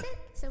 Now sit,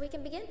 so we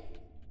can begin.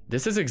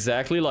 This is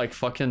exactly like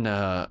fucking,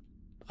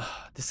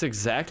 this is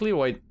exactly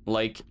what,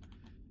 like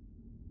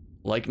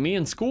me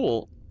in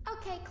school.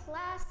 Okay,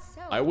 class, so...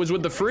 I was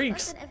with the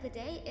freaks. The lesson of the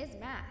day is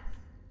math.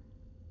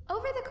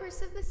 Over the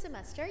course of the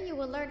semester, you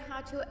will learn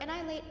how to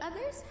annihilate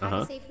others,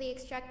 how to safely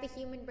extract the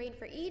human brain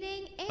for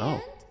eating,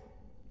 and...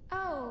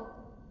 Oh,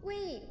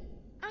 wait,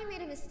 I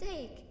made a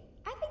mistake.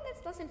 I think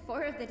that's lesson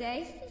 4 of the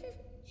day.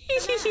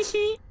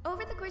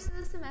 Over the course of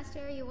the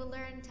semester, you will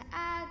learn to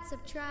add,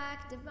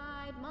 subtract,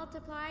 divide,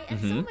 multiply, and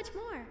so much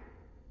more.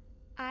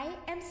 I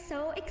am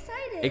so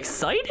excited.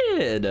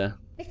 Excited!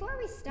 Before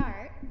we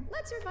start,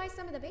 let's revise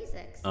some of the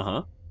basics.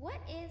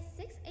 What is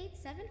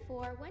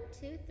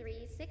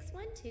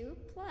 6874123612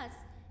 plus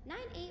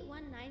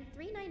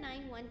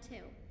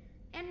 9819399912?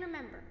 And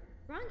remember,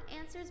 wrong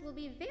answers will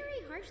be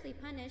very harshly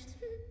punished.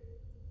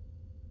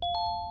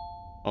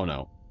 Oh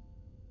no.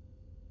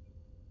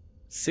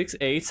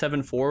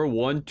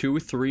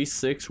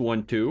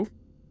 6874123612.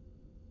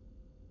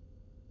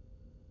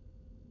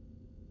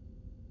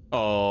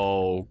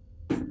 Oh.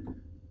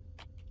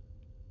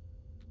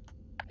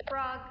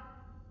 Frog.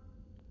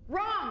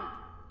 Wrong!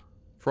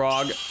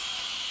 Frog.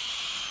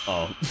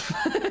 Oh.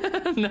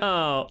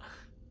 No.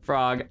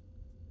 Frog.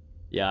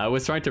 Yeah, I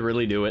was trying to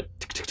really do it.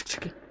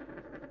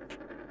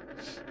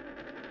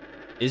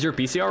 Is your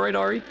PC alright,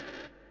 Ari?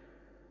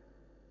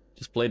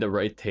 Just play the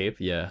right tape,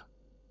 yeah.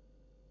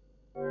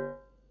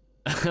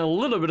 A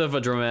little bit of a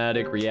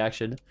dramatic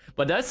reaction.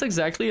 But that's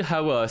exactly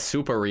how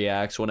Supa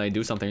reacts when I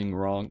do something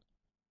wrong.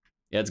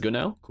 Yeah, it's good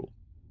now? Cool.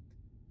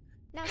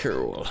 Now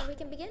Cool. so we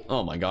can begin?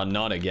 Oh my god,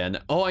 not again.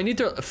 Oh, I need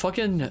to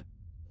fucking...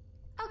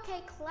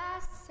 Okay,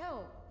 class,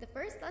 so the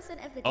first lesson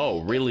of the day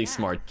Oh, really is math.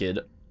 smart kid.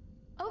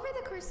 Over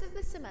the course of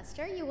the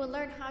semester, you will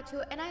learn how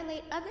to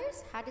annihilate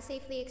others, how to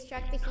safely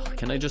extract the human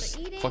Can I brain just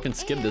for eating, fucking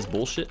skip this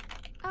bullshit?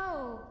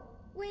 Oh,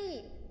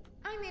 wait.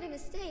 I made a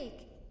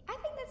mistake. I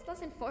think that's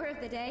lesson 4 of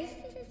the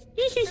day.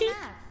 For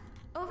math.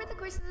 Over the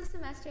course of the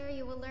semester,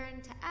 you will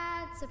learn to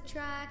add,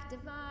 subtract,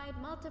 divide,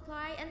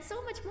 multiply, and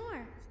so much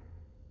more.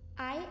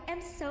 I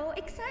am so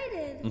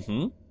excited.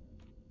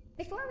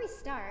 Before we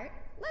start,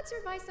 let's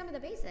revise some of the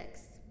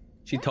basics.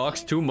 She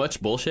talks too much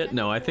bullshit?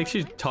 No, I think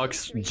she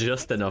talks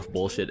just enough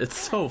bullshit. It's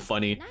so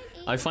funny.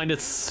 I find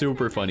it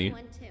super funny.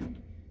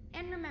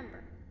 And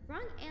remember,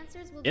 wrong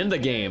answers will In the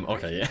game.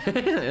 Okay, yeah.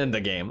 In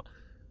the game.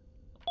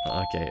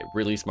 Okay,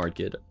 really smart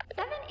kid.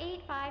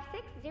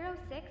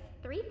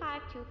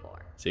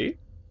 785-606-3524. See?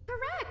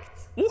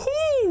 Correct!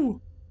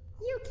 Woohoo!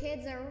 You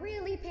kids are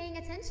really paying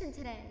attention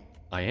today.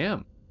 I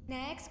am.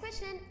 Next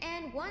question,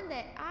 and one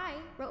that I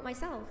wrote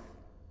myself.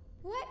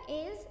 What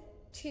is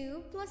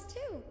 2 plus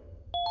 2?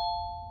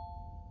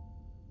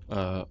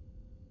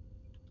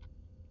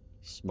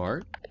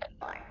 Smart?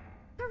 4.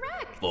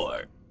 Correct!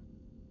 4.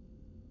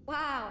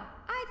 Wow,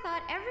 I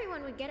thought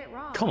everyone would get it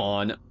wrong. Come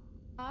on.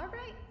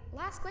 Alright,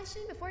 last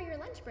question before your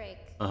lunch break.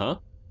 Uh-huh.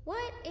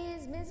 What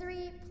is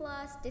misery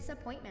plus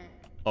disappointment?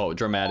 Oh,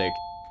 dramatic.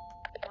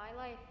 My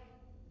life.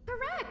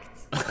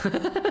 Correct!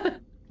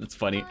 That's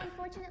funny.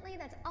 Unfortunately,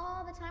 that's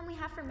all the time we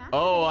have for math.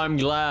 Oh, I'm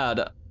glad.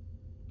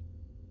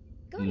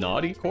 Go to your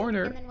Naughty lunch break,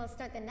 corner. And then we'll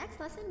start the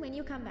next lesson when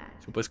you come back.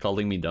 Chupa's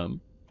calling me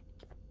dumb.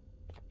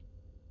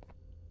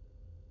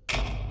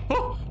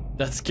 Oh,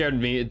 that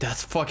scared me.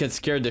 That's fucking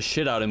scared the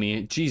shit out of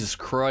me. Jesus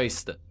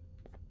Christ.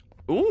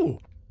 Ooh.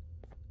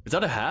 Is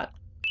that a hat?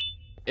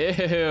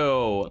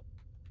 Ew.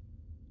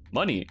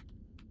 Money.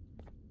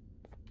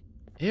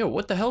 Ew,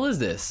 what the hell is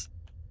this?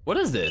 What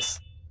is this?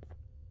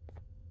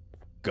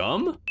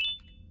 Gum?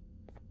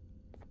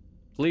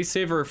 Please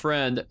save her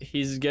friend.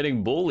 He's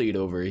getting bullied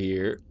over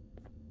here.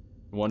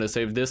 Want to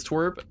save this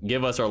twerp?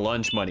 Give us our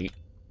lunch money.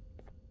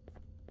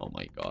 Oh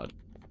my god.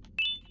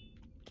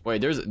 Wait,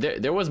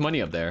 there was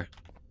money up there.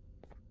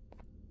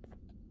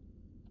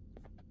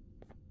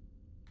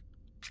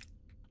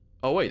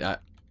 Oh wait,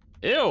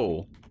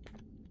 ew.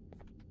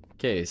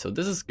 Okay, so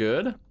this is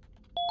good.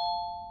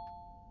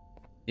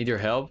 Need your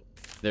help?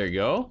 There you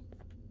go.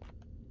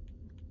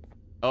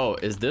 Oh,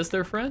 is this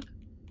their friend?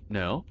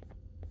 No.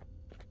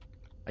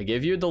 I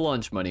gave you the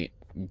lunch money.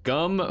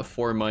 Gum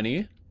for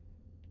money.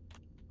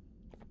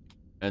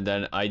 And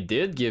then I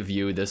did give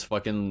you this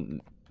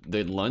fucking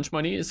the lunch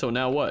money, so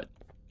now what?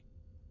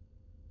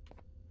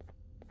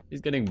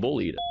 He's getting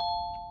bullied.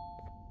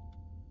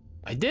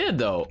 I did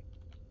though.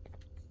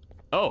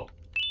 Oh.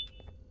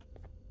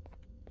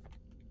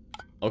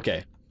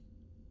 Okay.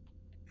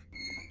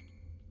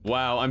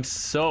 Wow, I'm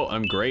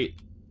great.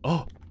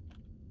 Oh.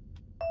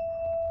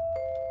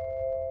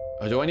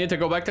 Oh, do I need to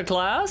go back to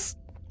class?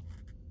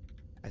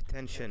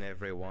 Attention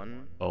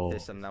everyone. Oh.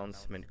 This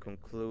announcement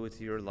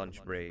concludes your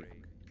lunch break.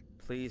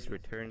 Please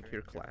return to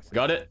your classes.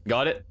 Got it,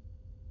 got it.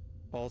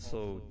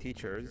 Also,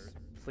 teachers,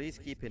 please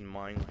keep in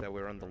mind that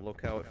we're on the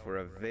lookout for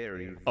a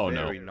very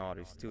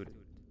naughty student,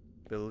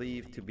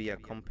 believed to be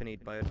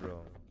accompanied by a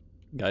drone.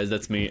 Guys,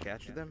 that's me.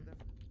 Catch them?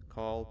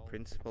 Call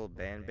Principal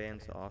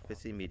Banban's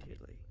office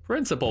immediately.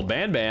 Principal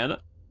Banban?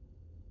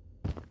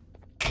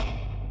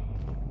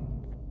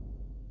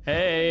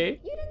 Hey.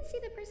 You didn't see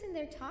the person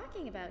they're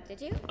talking about,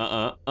 did you?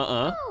 Oh,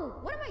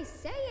 what am I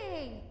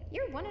saying?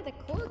 You're one of the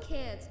cool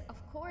kids. Of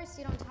course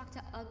you don't talk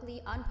to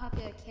ugly,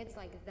 unpopular kids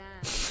like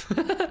that.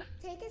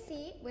 Take a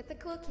seat with the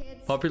cool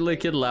kids. Popular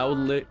kid,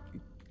 loudly.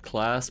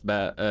 I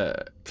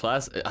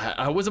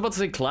was about to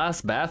say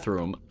class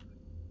bathroom.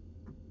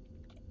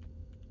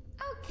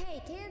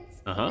 Okay,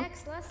 kids.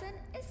 Next lesson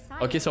is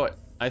science. Okay, so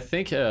I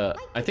think I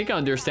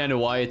understand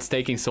why it's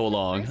taking so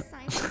long.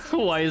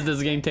 Why is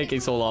this game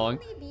taking so long?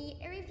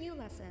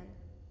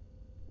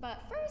 But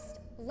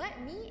first,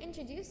 let me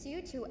introduce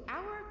you to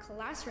our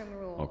classroom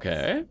rules.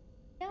 Okay.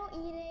 No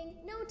eating,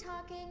 no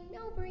talking,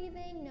 no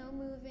breathing, no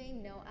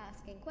moving, no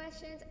asking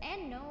questions,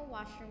 and no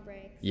washroom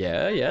breaks.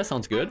 Yeah,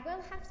 sounds good. I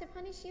will have to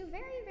punish you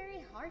very, very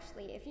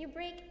harshly if you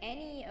break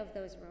any of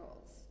those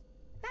rules.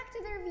 Back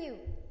to the review.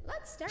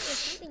 Let's start with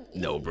something easy.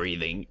 No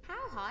breathing.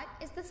 How hot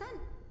is the sun?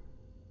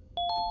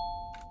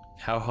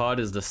 How hot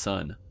is the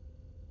sun?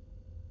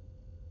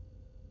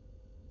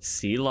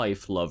 Sea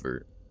life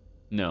lover.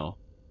 No.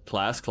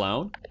 Class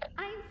clown?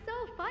 I'm so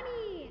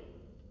funny.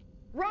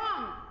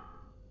 Wrong.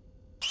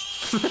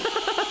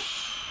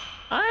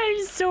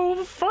 I'm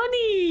so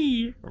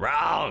funny.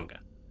 Wrong.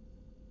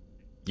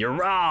 You're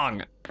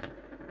wrong.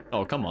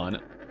 Oh, come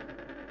on.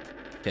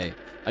 Okay.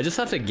 I just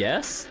have to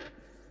guess?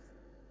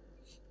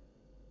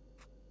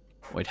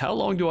 Wait, how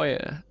long do I...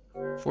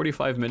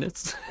 45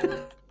 minutes?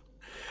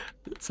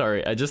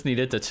 Sorry, I just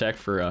needed to check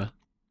for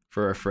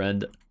a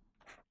friend.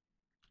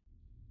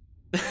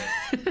 Take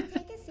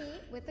a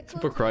seat with the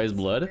Super cries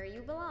blood. where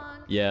you belong.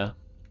 Yeah.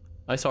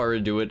 I saw her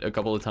do it a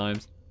couple of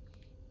times.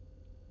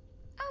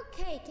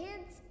 Okay,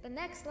 kids. The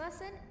next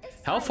lesson is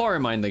How far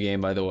am I in the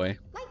game, by the way?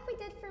 like we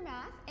did for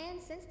math,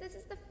 and since this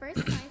is the first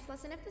science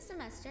lesson of the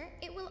semester,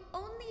 it will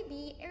only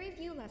be a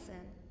review lesson.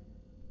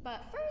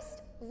 But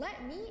first,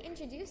 let me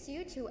introduce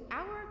you to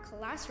our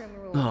classroom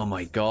rules. Oh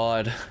my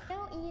god.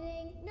 No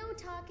eating, no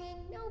talking,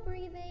 no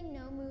breathing,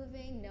 no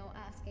moving, no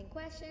asking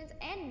questions,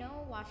 and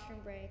no washroom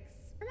breaks.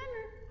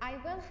 Remember, I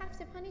will have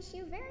to punish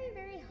you very,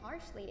 very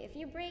harshly if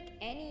you break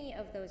any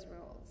of those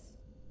rules.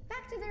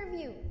 Back to the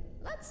review.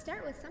 Let's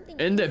start with something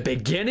In the easy.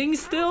 beginning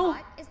still? How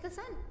hot is the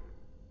sun?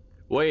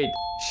 Wait,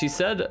 she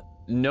said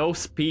no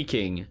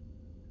speaking.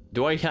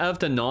 Do I have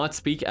to not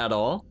speak at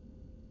all?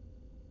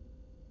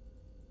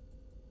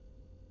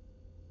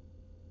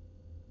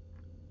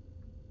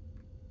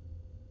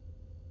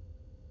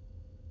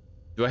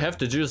 Do I have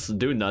to just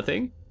do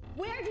nothing?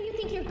 Where do you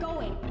think you're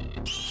going?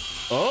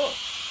 Oh!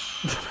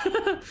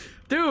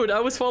 Dude, I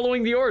was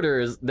following the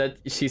orders that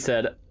she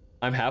said.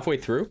 I'm halfway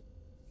through?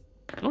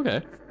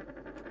 Okay.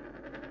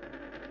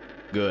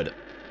 Good.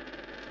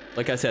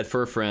 Like I said,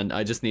 for a friend,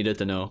 I just needed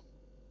to know.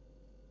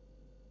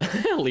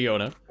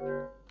 Leona.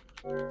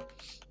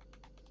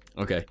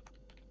 Okay.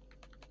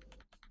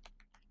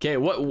 Okay,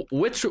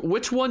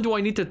 which one do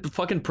I need to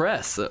fucking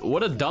press?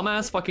 What a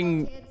dumbass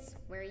fucking... Kids,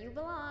 where you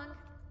belong.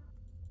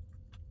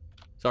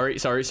 Sorry.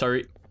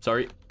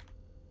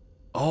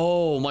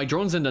 Oh, my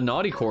drone's in the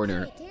naughty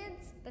corner. Okay,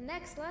 kids, the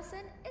next lesson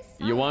is science.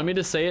 You want me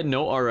to say it?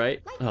 No,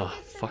 alright. Like Oh, the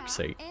kids fuck's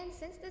know, sake. And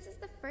since this is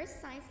the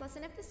first science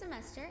lesson of the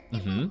semester,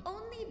 it will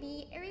only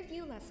be a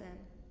review lesson.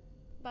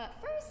 But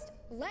first,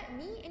 let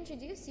me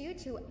introduce you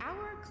to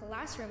our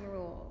classroom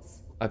rules.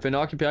 I've been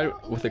occupied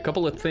with a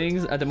couple of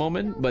things at the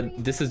moment,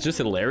 but this is just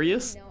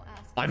hilarious. No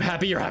asking I'm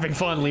happy you're having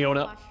fun,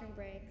 Leona. washroom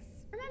breaks.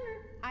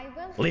 Remember, I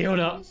will have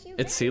Leona, to punish you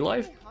it's very, sea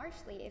life? very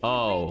harshly if you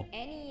Oh.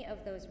 break any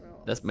of those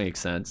rules. That makes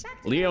sense.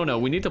 Back to Leona, the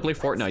we need to play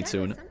Let's Fortnite start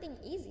soon. with something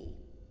easy.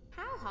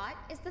 How hot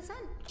is the sun?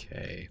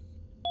 Okay.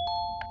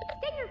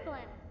 Stinger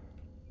flint.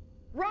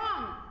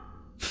 Wrong.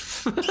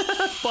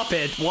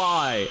 Puppet,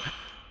 why?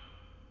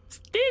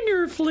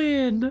 Stinger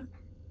Flynn.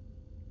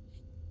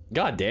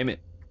 God damn it.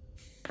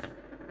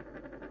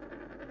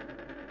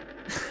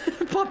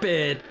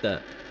 Puppet.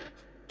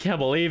 Can't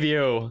believe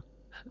you.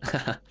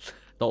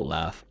 Don't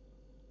laugh.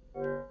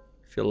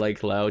 Feel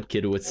like loud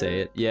kid would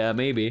say it. Yeah,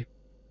 maybe.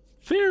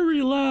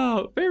 Very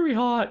loud, very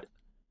hot.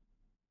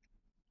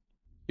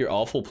 Your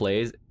awful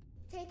plays.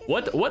 Take a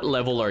What seat.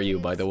 level are you,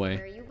 by the way?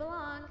 Where you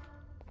belong.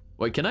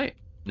 Wait, can I?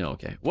 No,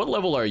 okay. What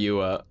level are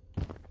you?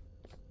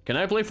 Can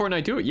I play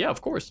Fortnite too? Yeah,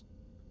 of course.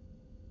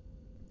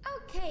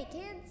 Okay,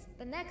 kids.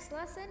 The next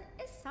lesson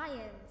is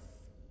science.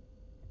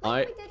 I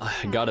Like we did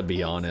for gotta math,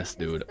 be and honest, since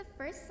this dude. is the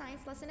first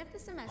science lesson of the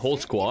semester, Whole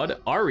it squad. will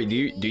Ari, do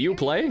only you be a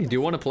play? review Do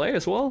you want to lesson. play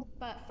as well?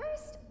 But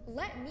first,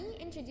 let me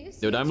introduce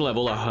Dude, you I'm to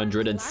level our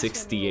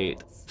 168.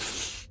 classroom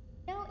rules.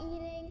 No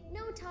eating,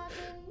 no talking,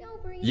 no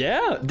breathing. Yeah,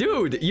 no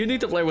dude, moving, you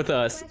need to play with no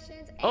us.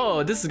 questions, and Oh,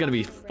 no this is gonna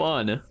be washroom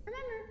fun. breaks.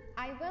 Remember,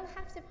 I will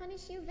have to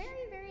punish you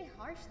very, very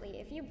harshly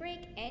if you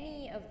break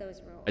any of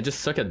those rules. I just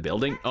suck at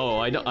building. Oh,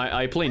 I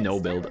play Let's no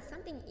start build. with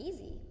something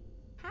easy.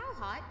 How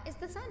hot is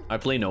the sun? I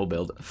play no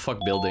build. Fuck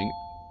building.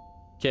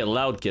 Okay,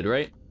 loud kid,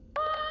 right?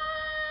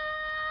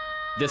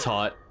 This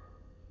hot.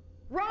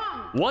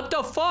 Wrong. What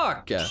the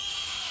fuck?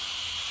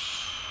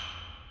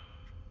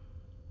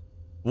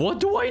 What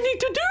do I need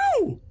to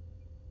do?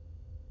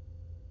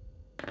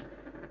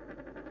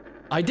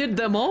 I did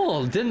them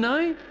all, didn't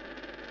I?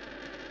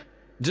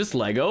 Just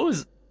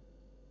Legos?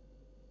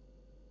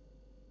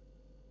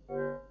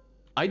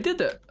 I did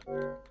that.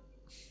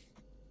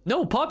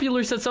 No,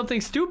 Popular said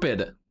something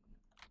stupid.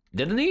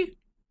 Didn't he?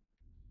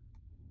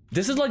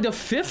 This is like the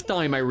 5th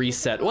time I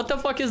reset. What the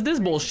fuck is this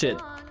bullshit?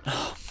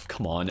 Oh,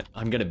 come on.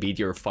 I'm gonna beat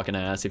your fucking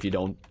ass if you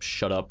don't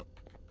shut up.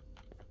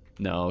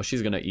 No,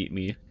 she's gonna eat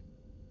me.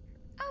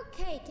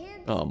 Okay,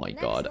 kids. Oh my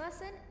Next God.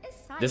 lesson is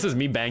science. This is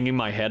me banging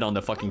my head on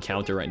the fucking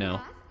counter right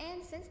now.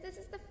 And since this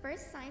is the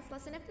first science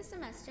lesson of the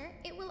semester,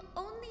 it will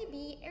only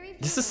be a review.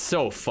 This is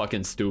so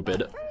fucking stupid.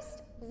 But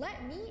first,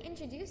 let me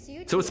introduce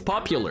you So to it's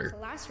Popular. our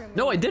classroom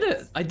No, I rules. did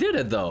it. I did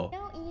it though.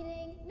 No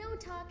eating, no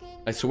talking.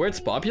 I swear it's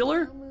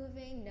Popular? No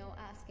moving, no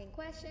asking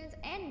questions,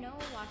 and no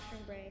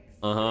washroom breaks.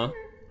 Uh-huh. Remember,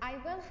 I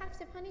will have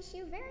to punish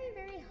you very,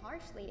 very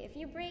harshly if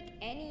you break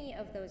any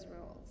of those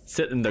rules.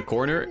 Sit in the Back to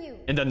corner. review.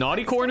 In the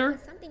naughty Let's start corner?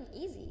 with something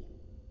easy.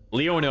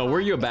 Leona, were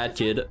you a bad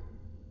kid?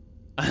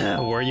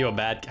 Were you a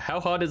bad? How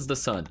hot is the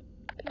sun?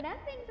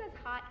 Nothing's as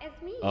hot as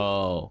me.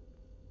 Oh.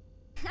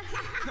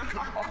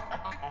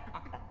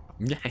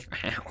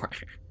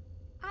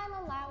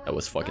 I'll allow it. That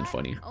was fucking but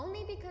funny.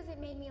 Only because it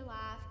made me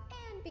laugh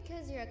and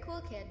because you're a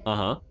cool kid.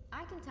 Uh-huh.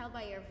 I can tell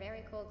by your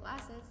very cool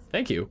glasses.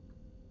 Thank you.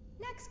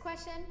 Next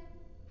question.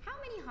 How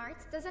many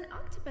hearts does an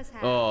octopus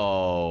have?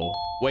 Oh.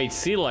 Wait,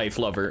 sea life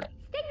lover.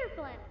 Stinger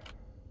flint.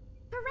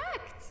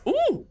 Correct.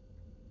 Ooh!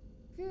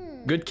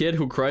 Good kid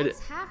who cried That's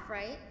half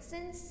right,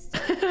 since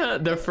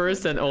the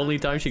first and only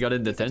time she got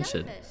in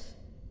detention.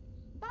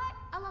 But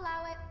I'll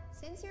allow it,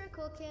 since you're a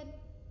cool kid.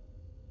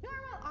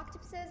 Normal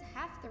octopuses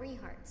have 3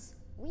 hearts.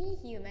 We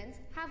humans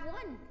have 1.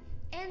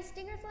 And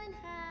Stingerflint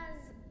has...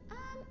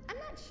 I'm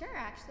not sure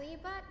actually,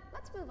 but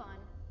let's move on.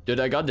 Dude,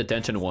 I got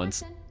detention Next once.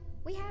 question.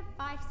 We have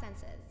 5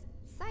 senses.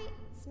 Sight,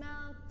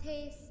 smell,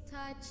 taste,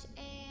 touch,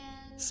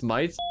 and...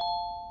 Smite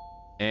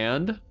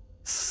and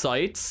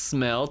sight,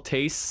 smell,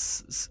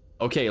 taste.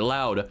 Okay,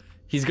 loud.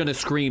 He's gonna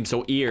scream,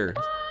 so ear.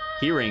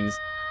 Hearings.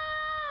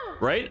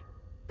 Right?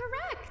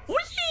 Correct!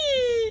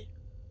 Whee!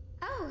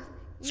 Oh,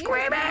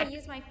 Scream it!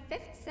 Use my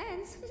 5th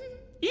sense.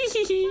 Hee.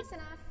 Close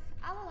enough.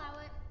 I'll allow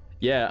it.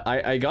 Yeah,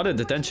 I got a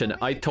detention.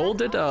 I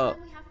told it, We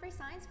have for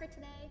science for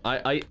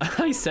today.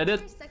 I said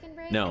it. Second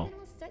break, No. and then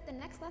we'll start the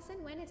next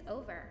lesson when it's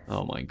over.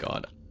 Oh my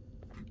god.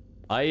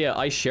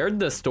 I shared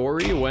the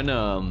story when,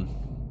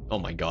 oh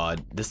my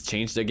god, this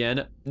changed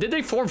again. Did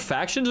they form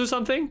factions or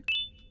something?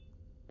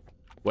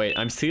 Wait,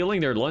 I'm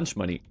stealing their lunch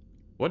money.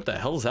 What the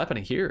hell is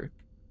happening here?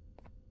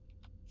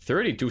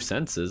 32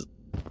 senses.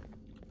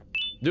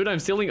 Dude, I'm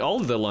stealing all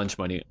of the lunch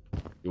money.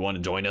 You want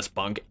to join us,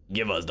 punk?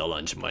 Give us the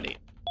lunch money.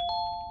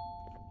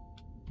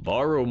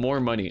 Borrow more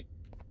money.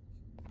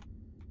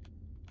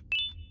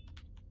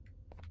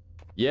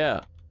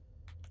 Yeah.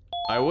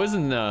 I was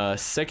in the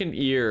 2nd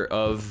year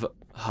of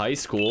high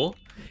school,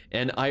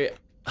 and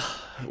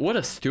what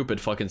a stupid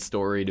fucking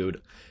story,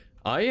 dude.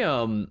 I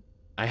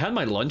had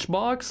my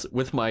lunchbox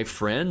with my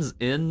friends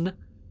in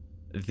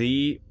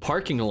the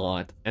parking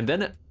lot, and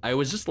then I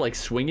was just like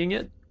swinging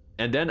it,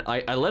 and then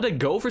I let it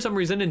go for some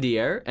reason in the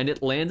air, and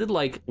it landed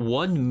like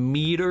 1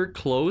 meter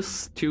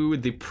close to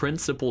the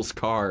principal's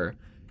car,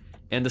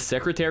 and the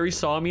secretary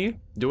saw me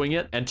doing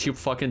it, and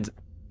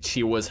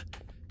she was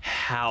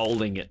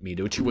howling at me,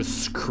 dude. She was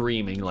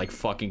screaming like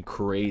fucking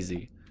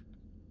crazy.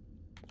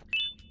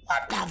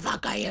 What the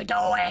fuck are you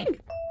doing?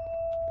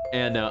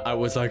 And I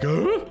was like,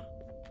 huh?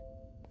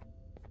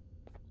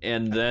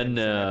 And then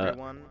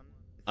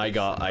I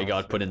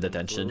got put in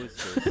detention.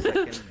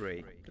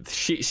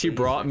 She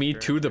brought me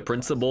to the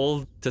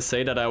principal to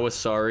say that I was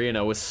sorry, and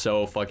I was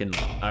so fucking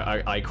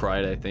I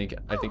cried. I think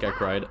I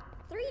cried.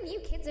 3 new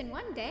kids in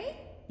one day?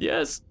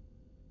 Yes.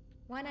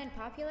 1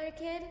 unpopular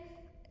kid?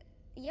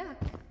 Yuck.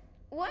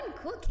 1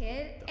 cool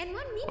kid and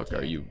 1 mean kid. Fuck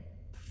are you?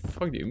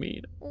 Fuck do you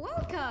mean?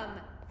 Welcome.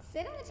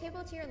 Sit on the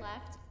table to your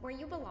left where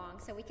you belong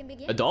so we can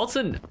begin. Adults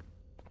and...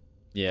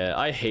 Yeah,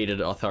 I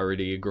hated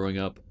authority growing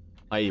up.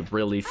 I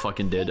really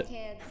fucking did.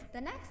 Kids,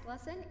 the next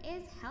lesson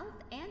is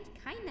health and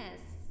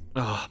kindness.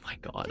 Oh my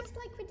god. Just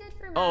like we did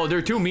for math, Oh,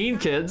 they're 2 mean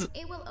kids.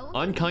 it will only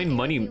Unkind be a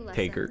money review lesson.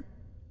 taker.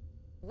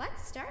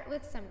 Let's start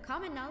with some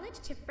common knowledge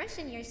to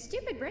freshen your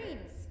stupid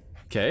brains.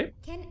 Okay.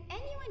 Can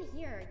anyone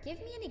here give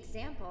me an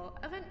example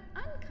of an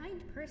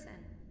unkind person?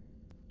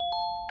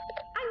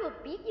 I will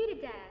beat you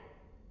to death.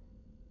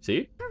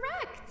 See?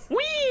 Correct.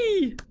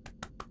 Whee!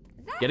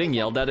 That Getting is a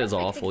yelled at is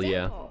perfect awful, yeah.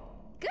 example.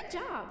 Good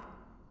job.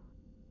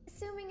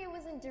 Assuming it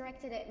wasn't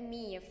directed at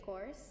me, of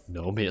course.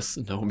 No miss,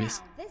 no miss.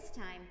 Now, this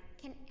time,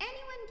 can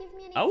anyone give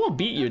me an I will example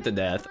beat you of to a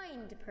death.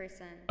 kind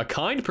person? A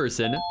kind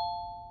person?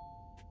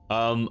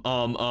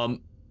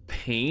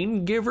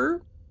 Pain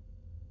giver?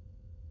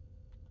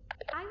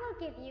 I will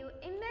give you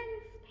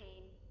immense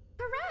pain.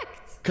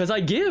 Correct. Cause I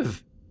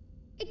give.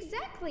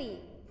 Exactly.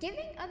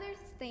 Giving others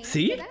things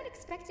See? without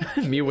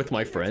expecting Me with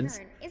my anything in friends.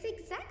 return is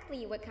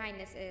exactly what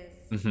kindness is.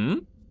 Mm-hmm.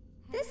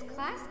 This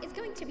class is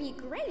going to be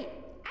great.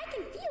 I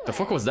can feel it. The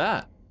fuck was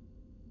that?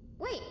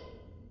 Wait,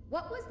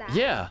 what was that?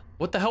 Yeah,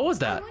 what the hell was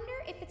I that? wonder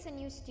if it's a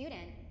new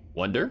student.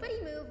 Wonder?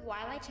 Nobody move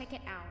while I check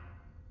it out.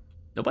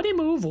 Nobody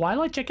move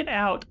while I check it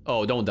out.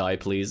 Oh, don't die,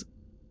 please.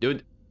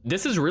 Dude,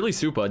 this is really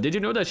Supa. Did you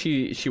know that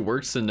she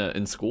works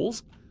in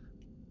schools?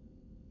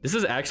 This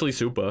is actually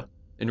Supa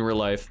in real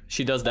life.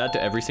 She does that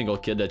to every single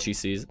kid that she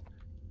sees.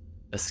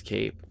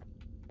 Escape.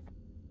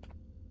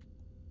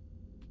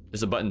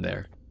 There's a button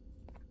there.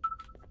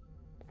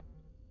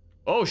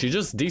 Oh, she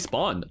just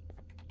despawned.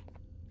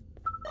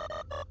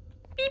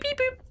 Beep, beep,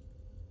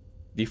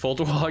 beep.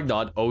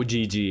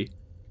 Defaultlog.ogg.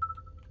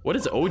 What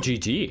is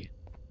OGG?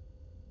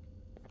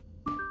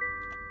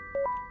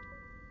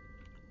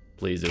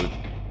 Please, dude.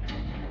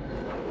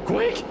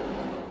 Quick!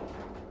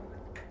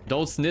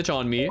 Don't snitch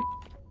on me.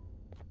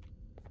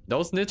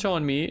 Don't snitch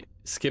on me.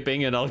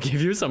 Skipping and I'll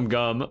give you some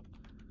gum.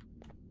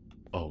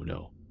 Oh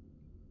no.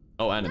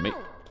 Oh, anime. No,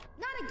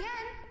 not again.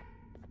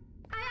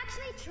 I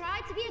actually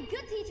tried to be a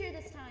good teacher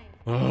this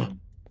time.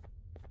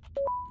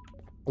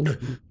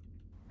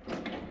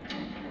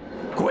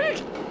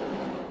 Quick!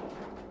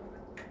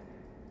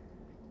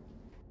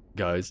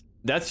 Guys,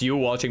 that's you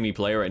watching me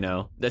play right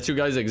now. That's you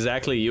guys,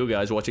 exactly you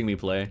guys watching me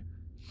play.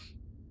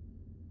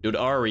 Dude,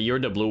 Ari, you're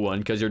the blue one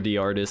because you're the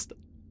artist.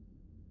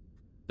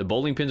 The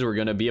bowling pins were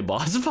gonna be a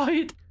boss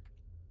fight?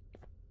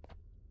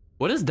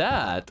 What is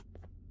that?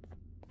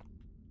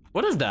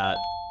 What is that?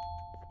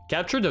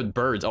 Capture the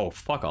birds. Oh,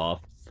 fuck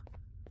off.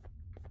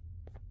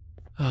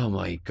 Oh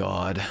my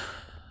god.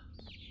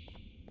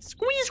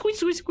 Squeeze, squeeze,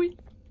 squeeze, squeeze.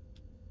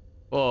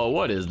 Oh,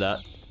 what is that?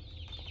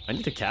 I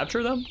need to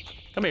capture them?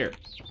 Come here.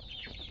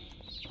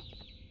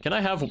 Can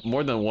I have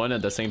more than one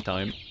at the same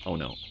time? Oh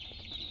no.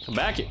 Come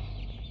back here.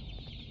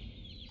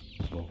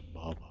 Oh,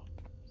 Baba.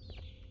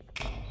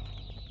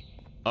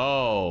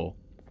 Oh.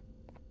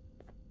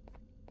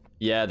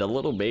 Yeah, the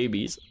little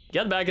babies.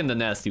 Get back in the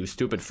nest, you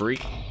stupid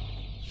freak.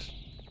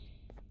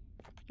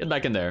 Get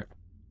back in there.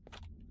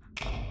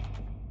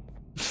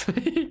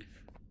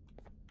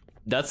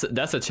 That's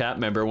a chat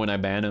member when I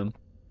ban him.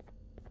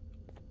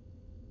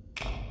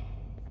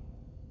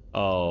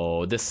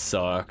 Oh, this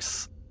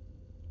sucks.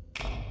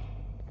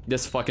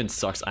 This fucking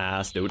sucks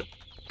ass, dude.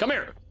 Come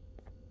here.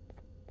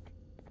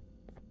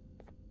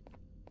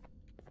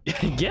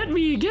 Get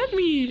me, get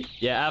me.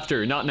 Yeah,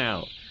 after, not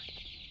now.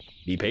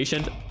 Be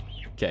patient.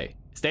 Okay,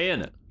 stay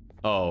in.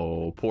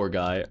 Oh, poor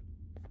guy.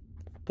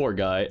 Poor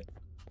guy.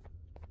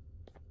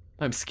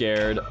 I'm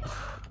scared.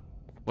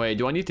 Wait,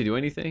 do I need to do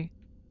anything?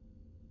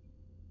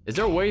 Is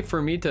there a way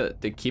for me to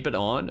keep it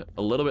on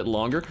a little bit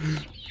longer?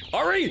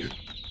 Ari!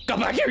 Come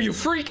back here, you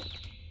freak!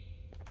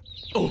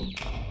 Oh.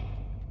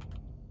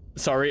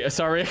 Sorry,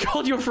 I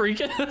called you a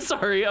freak.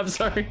 Sorry, I'm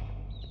sorry.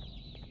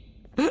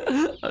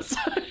 I'm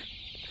sorry.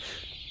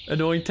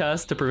 Annoying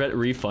task to prevent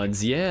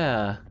refunds,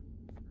 yeah.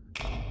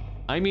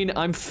 I mean,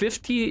 I'm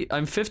 50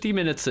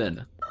 minutes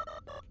in.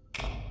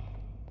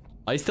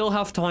 I still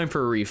have time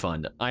for a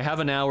refund. I have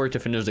an hour to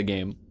finish the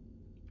game.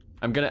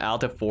 I'm gonna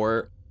alt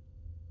F4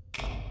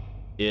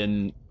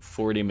 in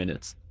 40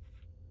 minutes.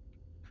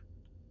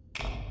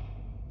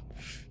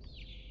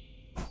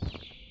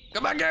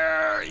 Come back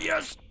here!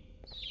 Yes!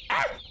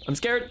 Ah! I'm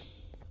scared.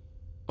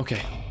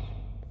 Okay.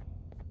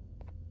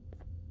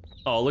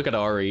 Oh, look at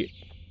Ari.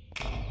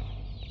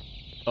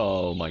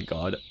 Oh my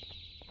god.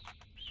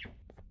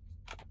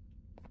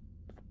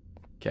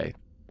 Okay.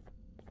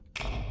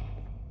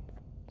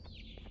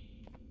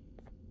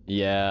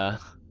 Yeah.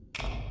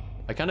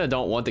 I kind of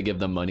don't want to give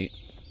them money.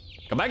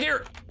 Come back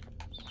here!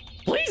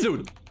 Please,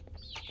 dude!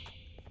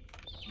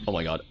 Oh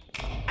my god.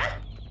 Ah!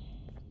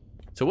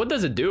 So what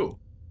does it do?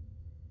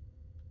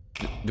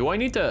 Do I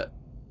need to...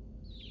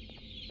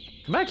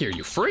 Come back here,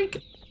 you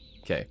freak!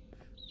 Okay.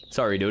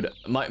 Sorry, dude.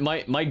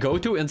 My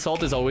go-to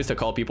insult is always to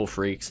call people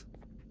freaks.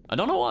 I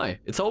don't know why.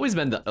 It's always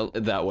been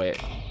that way.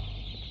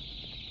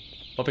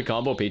 Puppet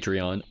combo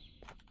Patreon.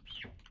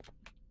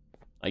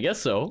 I guess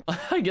so.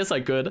 I guess I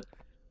could.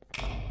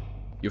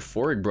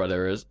 Euphoric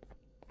Brothers.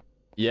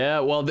 Yeah,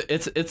 well,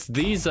 it's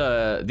these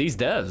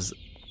devs.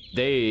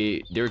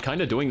 They're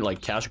kind of doing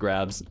like cash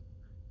grabs,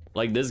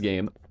 like this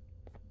game.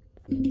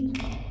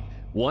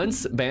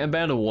 Once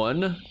Banban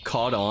 1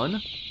 caught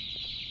on,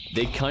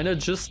 they kind of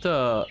just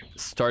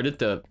started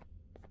to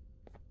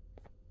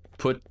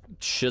put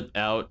shit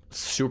out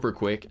super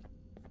quick.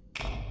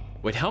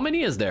 Wait, how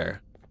many is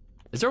there?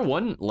 Is there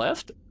one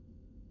left?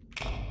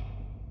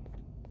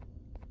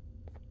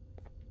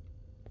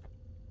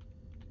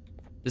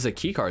 There's a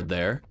key card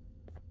there.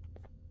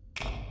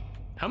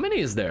 How many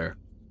is there?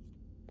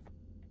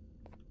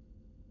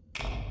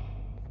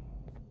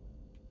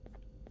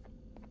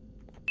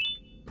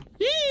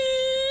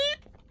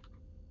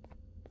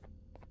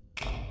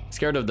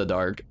 Scared of the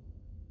dark.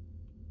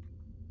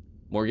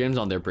 More games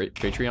on their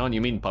Patreon?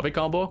 You mean Puppet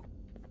Combo?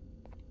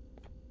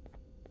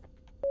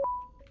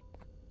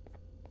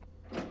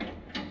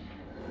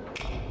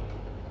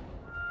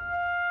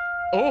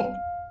 Oh!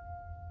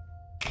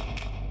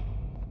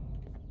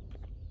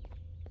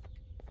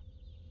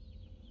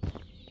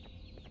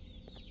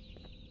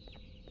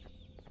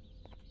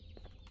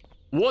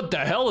 What the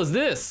hell is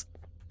this?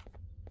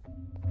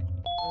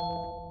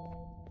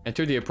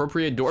 Enter the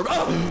appropriate door.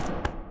 Oh!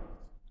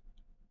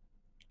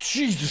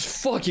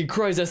 Jesus fucking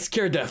Christ, that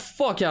scared the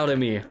fuck out of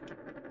me.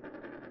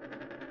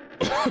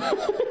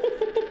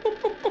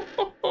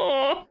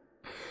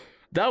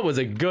 That was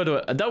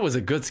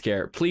a good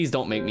scare. Please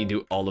don't make me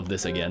do all of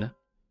this again.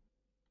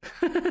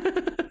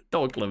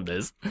 Don't clip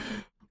this.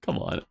 Come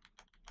on.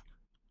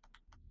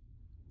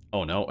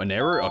 Oh no, an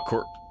error?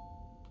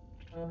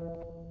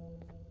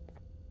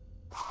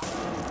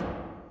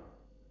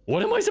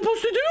 What am I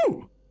supposed to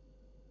do?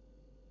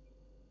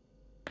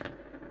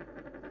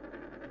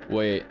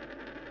 Wait.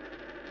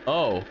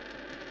 Oh.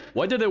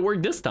 Why did it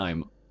work this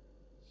time?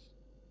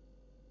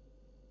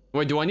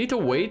 Wait, do I need to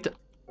wait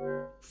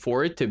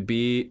for it to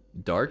be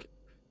dark?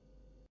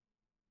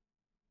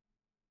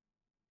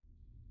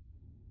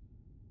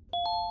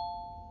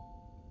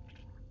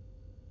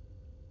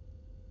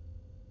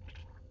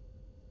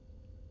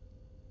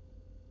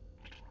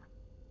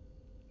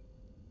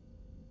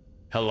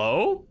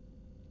 Hello?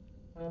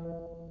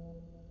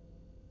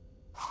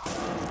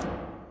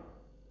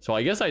 So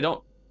I guess I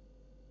don't...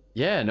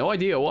 Yeah, no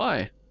idea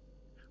why.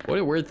 What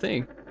a weird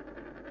thing.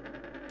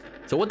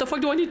 So what the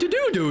fuck do I need to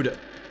do, dude?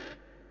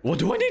 What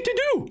do I need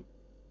to do?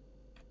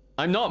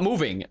 I'm not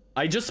moving.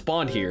 I just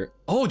spawned here.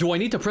 Oh, do I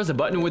need to press a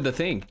button with the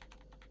thing?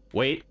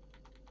 Wait.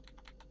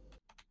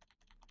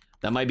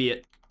 That might be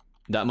it.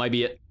 That might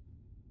be it.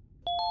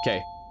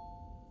 Okay.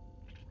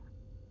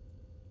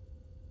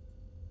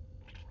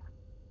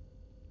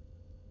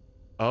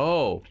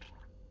 Oh.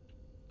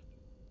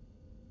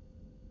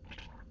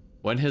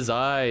 When his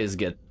eyes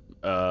get,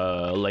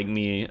 like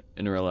me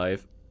in real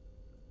life.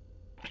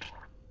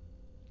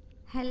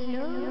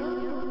 Hello.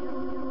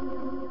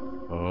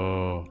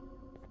 Oh.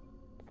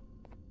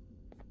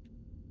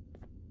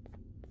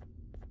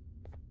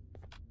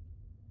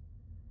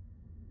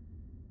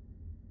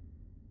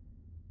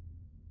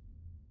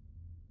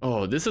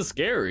 Oh, this is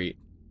scary.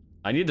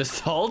 I need the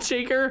salt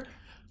shaker?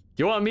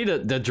 You want me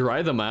to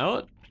dry them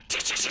out?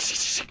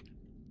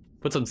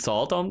 Put some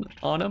salt on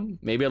them?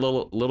 Maybe a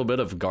little bit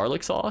of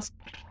garlic sauce?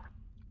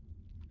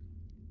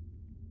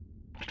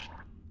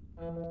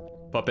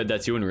 Puppet,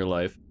 that's you in real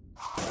life.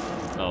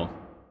 Oh.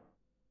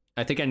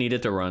 I think I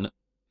needed to run.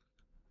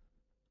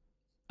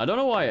 I don't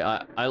know why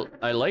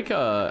I like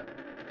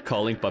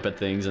calling puppet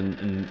things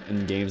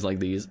in games like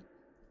these.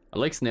 I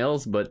like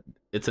snails, but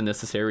it's a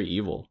necessary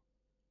evil.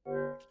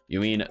 You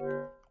mean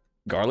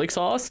garlic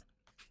sauce?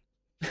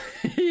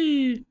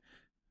 I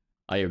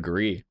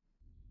agree.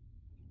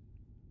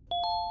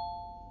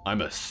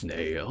 I'm a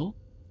snail?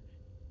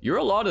 You're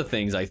a lot of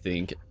things, I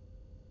think.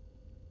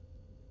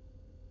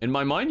 In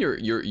my mind,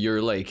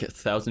 you're like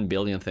 1,000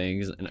 billion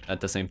things at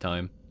the same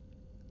time.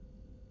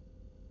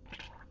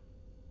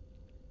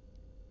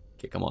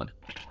 Okay, come on.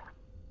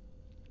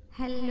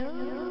 Hello?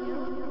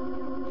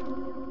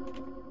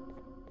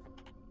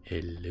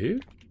 Hello?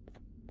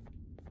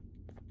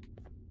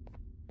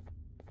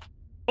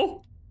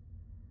 Oh!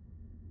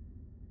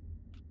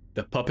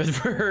 The puppet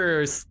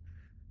verse!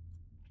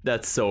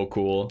 That's so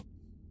cool.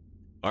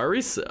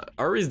 Ari's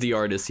the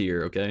artist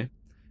here, okay?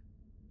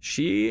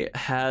 She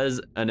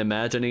has an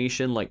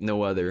imagination like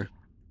no other.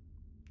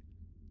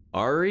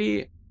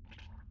 Ari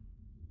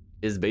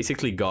is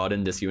basically God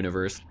in this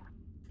universe.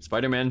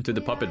 Spider-Man to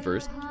the puppet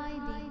verse.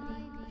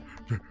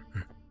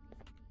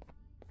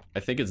 I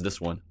think it's this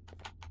one.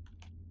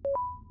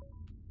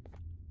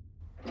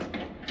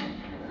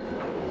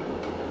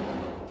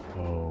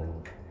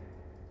 Oh.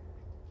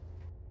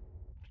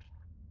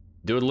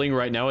 Doodling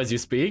right now as we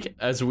speak.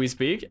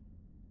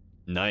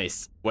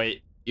 Nice.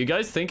 Wait, you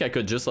guys think I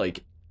could just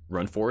like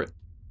run for it?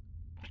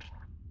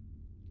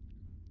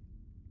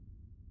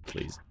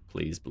 Please,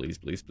 please, please,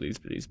 please, please,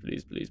 please,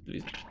 please, please,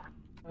 please.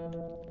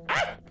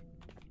 Ah!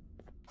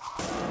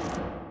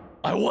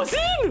 I was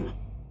in!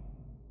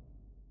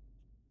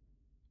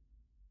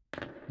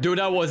 Dude,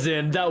 I was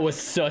in. That was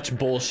such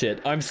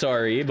bullshit. I'm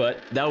sorry,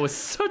 but that was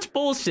such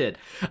bullshit.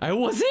 I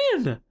was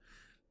in!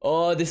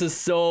 Oh, this is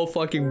so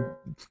fucking...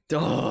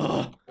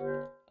 Ugh.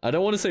 I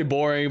don't want to say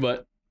boring,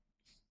 but...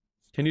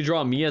 Can you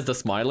draw me as the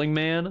smiling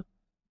man?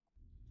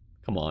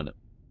 Come on.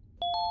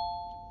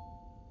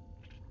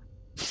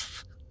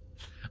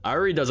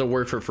 Ari doesn't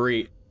work for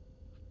free.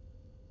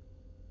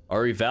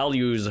 Ari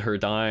values her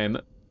time.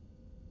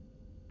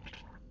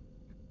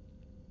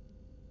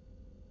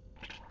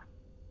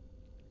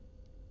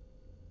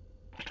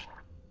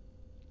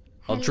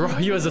 I'll draw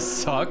you as a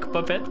sock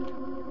puppet.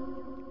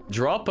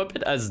 Draw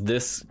puppet as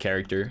this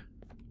character.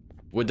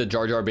 With the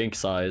Jar Jar Binks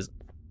size.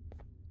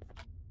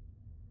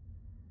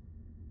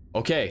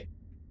 Okay.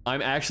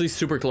 I'm actually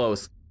super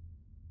close.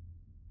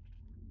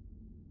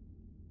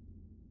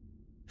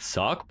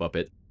 Sock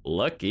puppet.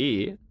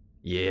 Lucky.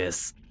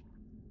 Yes.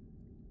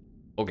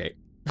 Okay.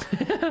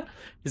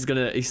 he's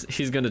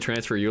gonna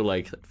transfer you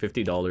like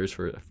 $50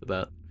 for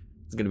that.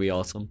 It's gonna be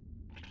awesome.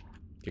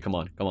 Okay, come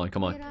on, come on,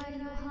 come on.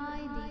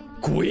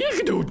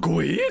 Quick,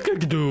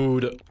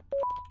 dude!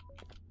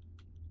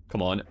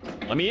 Come on,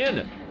 let me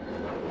in!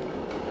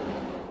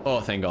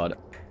 Oh, thank God.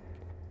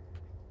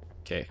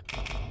 Okay.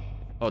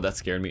 Oh, that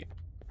scared me.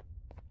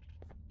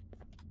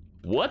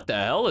 What the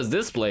hell is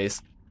this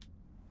place?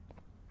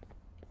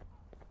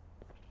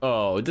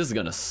 Oh, this is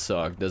gonna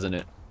suck, doesn't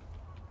it?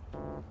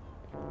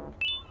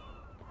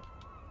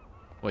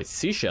 Wait,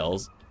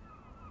 seashells?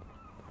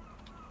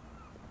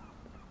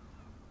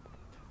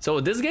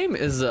 So this game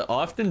is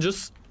often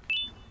just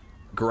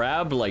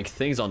grab like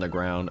things on the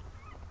ground.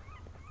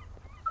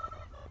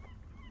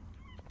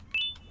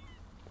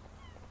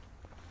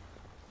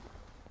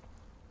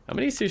 How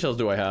many seashells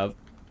do I have?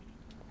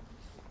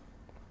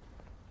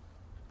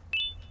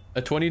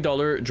 A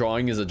 $20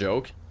 drawing is a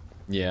joke?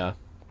 Yeah.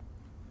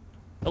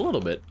 A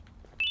little bit.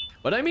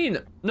 But I mean,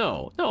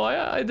 no,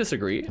 I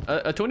disagree.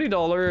 A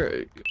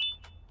 $20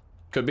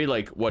 could be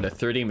like, what, a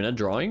 30-minute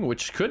drawing?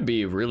 Which could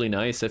be really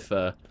nice if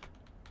the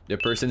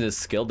person is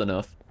skilled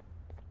enough.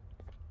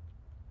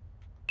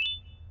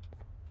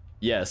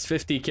 Yes,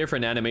 50K for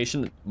an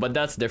animation, but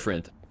that's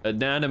different.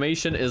 An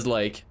animation is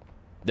like,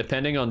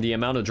 depending on the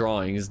amount of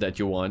drawings that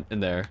you want in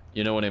there.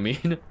 You know what I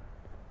mean?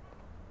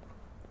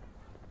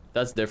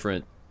 That's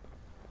different.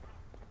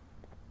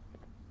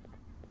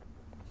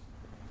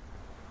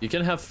 You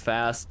can have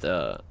fast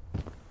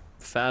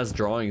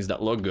drawings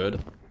that look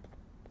good.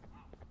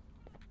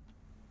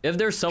 If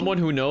there's someone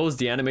who knows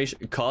the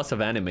animation cost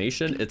of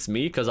animation, it's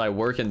me, because I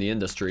work in the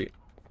industry.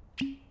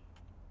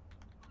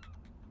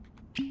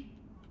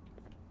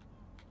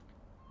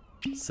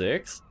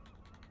 Six,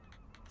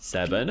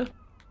 7,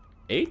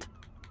 8.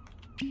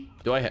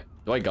 Do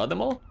I got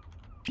them all?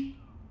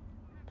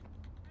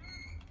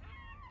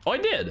 Oh, I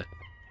did.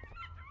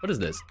 What is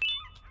this?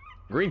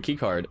 Green key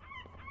card.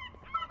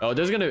 Oh,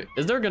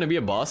 is there gonna be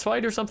a boss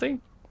fight or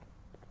something?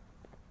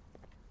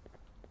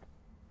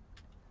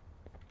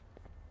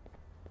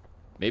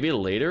 Maybe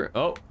later?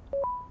 Oh.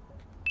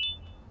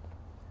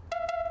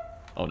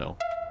 Oh no.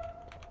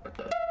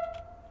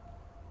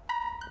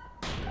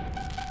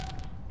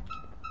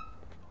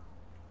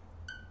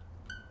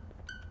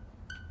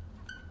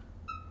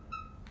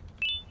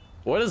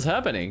 What is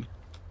happening?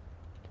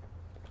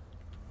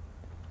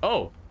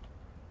 Oh.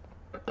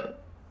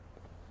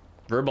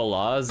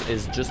 Verbalaz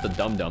is just a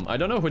dum-dum. I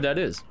don't know who that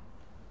is.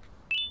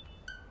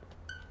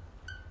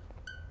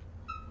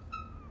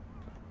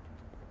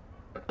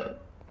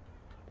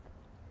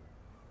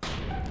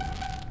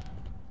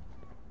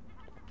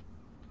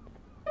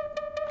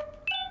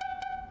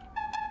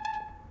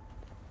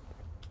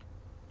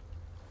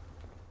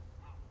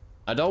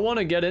 I don't want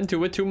to get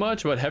into it too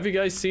much, but have you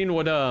guys seen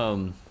what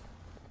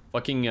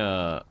fucking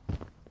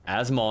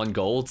Asmon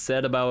Gold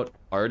said about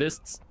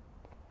artists?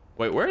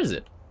 Wait, where is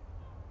it?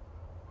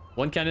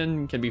 One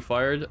cannon can be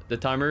fired. The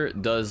timer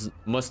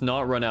must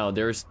not run out.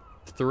 There's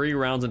 3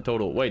 rounds in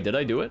total. Wait, did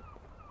I do it?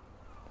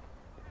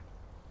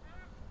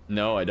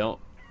 No, I don't.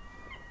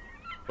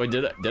 Wait,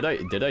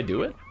 did I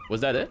do it?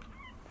 Was that it?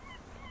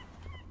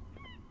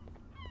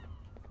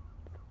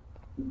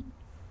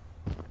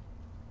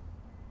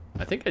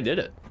 I think I did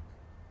it.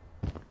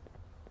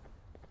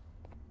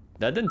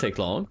 That didn't take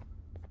long.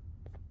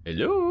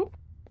 Hello?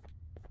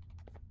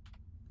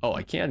 Oh,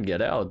 I can't get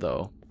out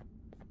though.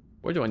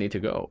 Where do I need to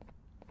go?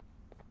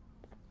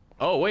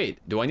 Oh wait,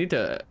 do I need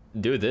to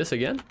do this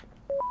again?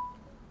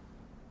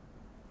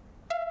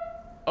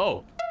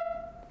 Oh.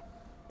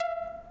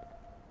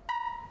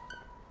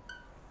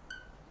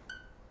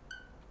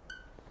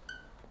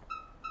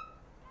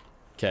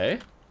 Okay.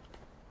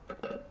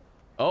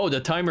 Oh, the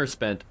timer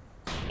spent.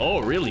 Oh,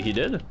 really? He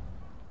did?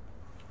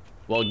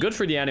 Well, good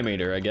for the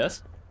animator, I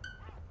guess.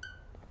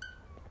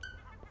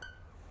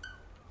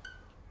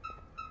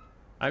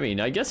 I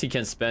mean, I guess he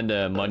can spend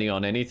money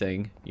on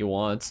anything he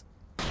wants.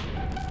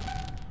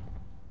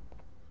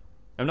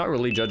 I'm not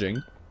really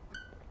judging.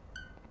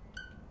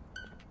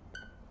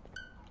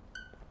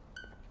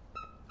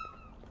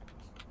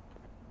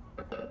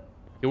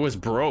 It was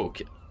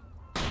broke.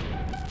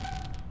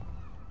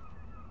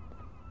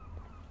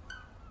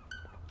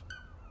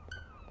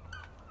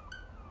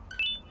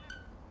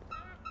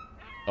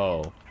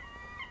 Oh.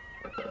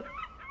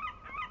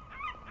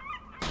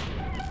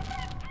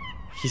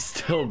 He's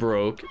still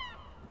broke.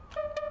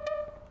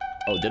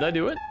 Oh, did I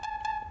do it?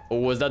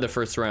 Or was that the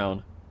first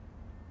round?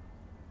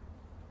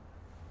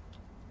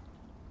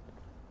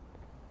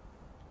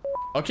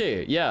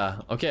 Okay, yeah.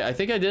 Okay, I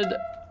think I did.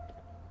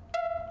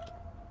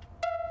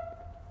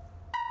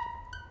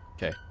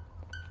 Okay.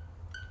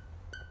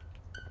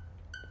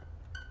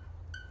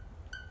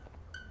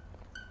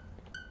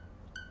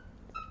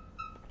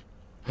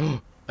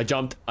 I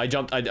jumped.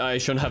 I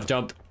shouldn't have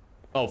jumped.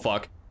 Oh,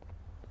 fuck.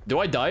 Do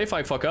I die if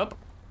I fuck up?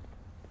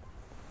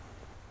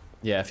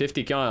 Yeah,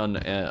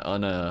 50k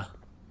on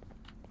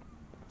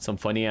some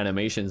funny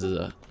animations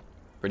is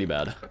pretty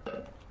bad.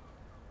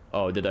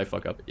 Oh, did I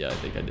fuck up? Yeah, I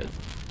think I did.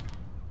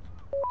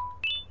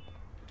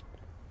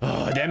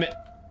 Oh, damn it.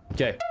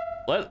 Okay.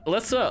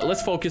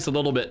 Let's focus a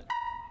little bit.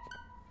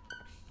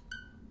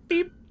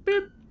 Beep,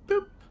 beep,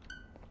 boop.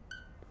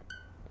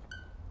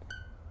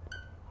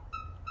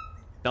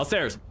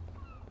 Downstairs.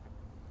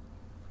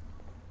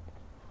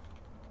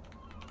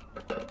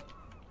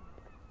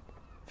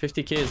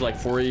 $50k is like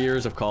 4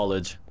 years of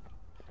college.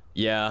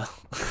 Yeah.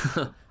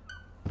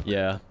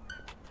 Yeah.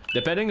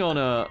 Depending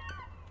on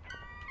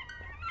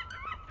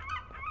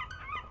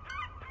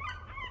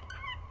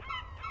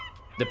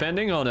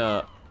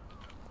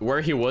where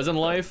he was in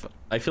life,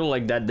 I feel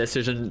like that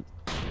decision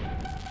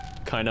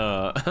kind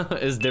of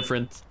is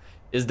different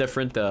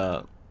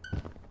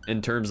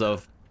in terms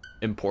of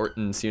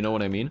importance, you know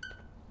what I mean?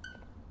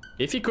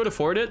 If he could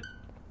afford it,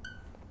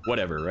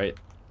 whatever, right?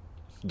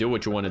 Do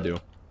what you want to do.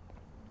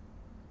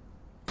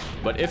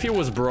 But if he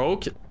was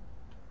broke,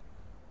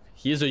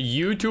 he is a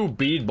YouTube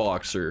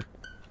beatboxer.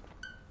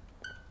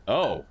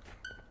 Oh.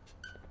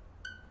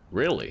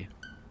 Really?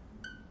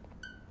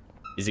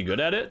 Is he good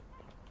at it?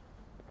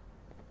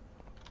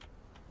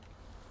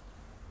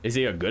 Is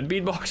he a good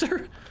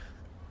beatboxer?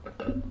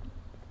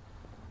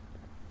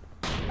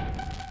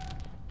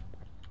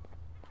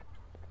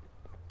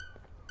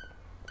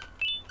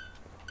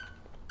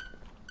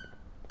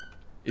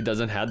 He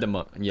doesn't have the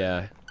money.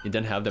 Yeah, he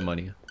didn't have the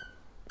money.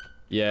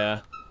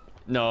 Yeah.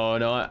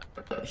 No,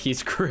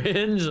 he's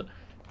cringe.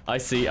 I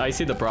see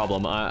the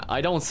problem.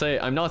 I'm not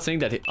saying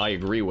that I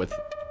agree with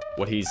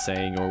what he's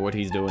saying or what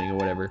he's doing or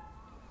whatever.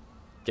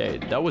 Okay,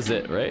 that was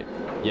it, right?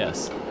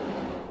 Yes.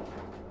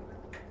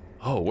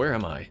 Oh, where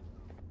am I?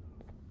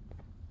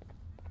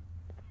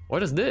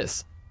 What is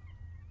this?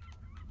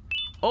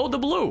 Oh, the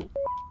blue.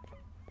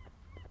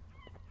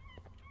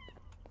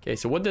 Okay,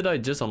 so what did I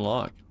just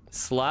unlock?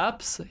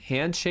 Slaps,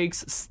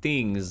 handshakes,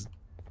 stings.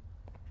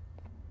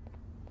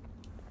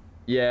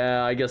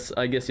 Yeah, I guess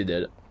you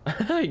did.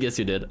 I guess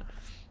you did.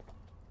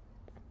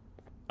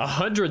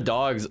 100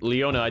 dogs.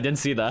 Leona, I didn't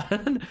see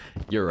that.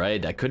 You're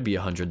right, that could be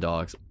 100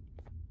 dogs.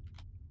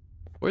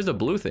 Where's the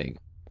blue thing?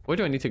 Where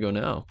do I need to go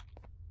now?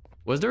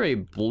 Was there a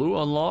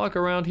blue unlock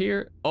around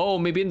here? Oh,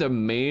 maybe in the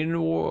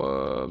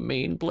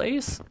main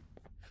place?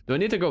 Do I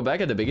need to go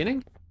back at the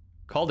beginning?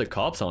 Call the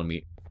cops on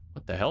me.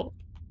 What the hell?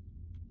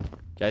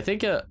 Okay, I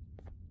think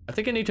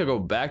I need to go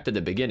back to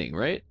the beginning,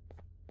 right?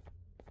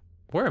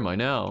 Where am I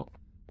now?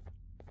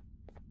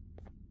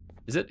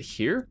 Is it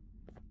here?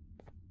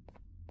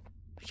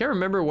 I can't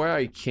remember where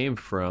I came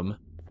from.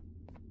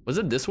 Was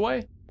it this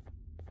way?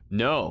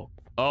 No.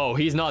 Oh,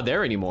 he's not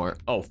there anymore.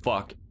 Oh,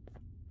 fuck.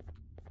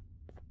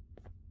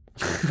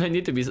 I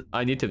need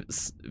to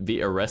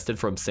be arrested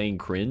from saying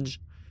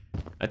cringe.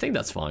 I think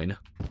that's fine.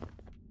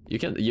 You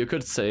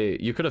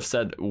could have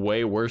said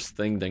way worse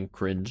thing than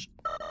cringe.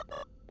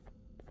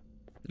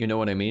 You know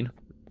what I mean?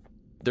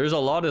 There's a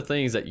lot of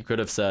things that you could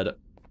have said.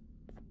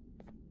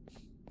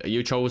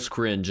 You chose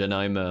cringe, and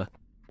I'm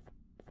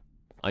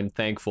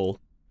thankful.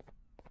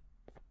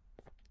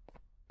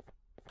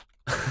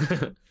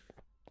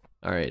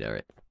 All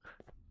right.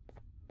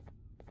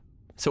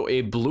 So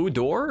a blue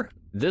door?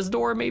 This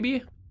door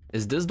maybe?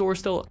 Is this door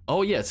still?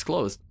 Oh yeah, it's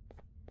closed.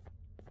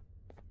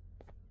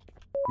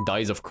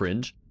 Dies of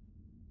cringe.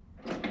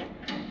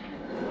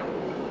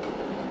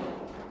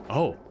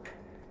 Oh.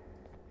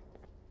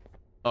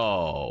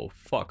 Oh,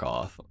 fuck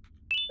off.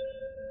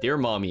 Dear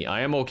mommy,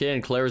 I am okay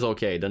and Claire's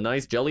okay. The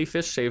nice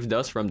jellyfish saved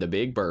us from the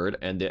big bird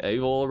and the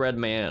evil red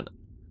man.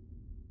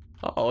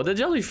 Oh, the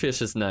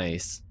jellyfish is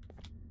nice.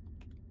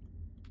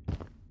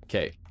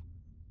 Okay.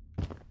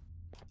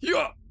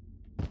 Yeah.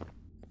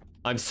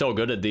 I'm so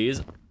good at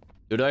these.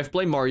 Dude, I've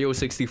played Mario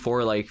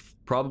 64 like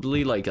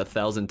probably like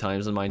 1,000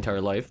 times in my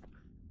entire life.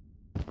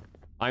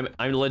 I'm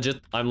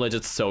legit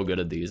so good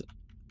at these.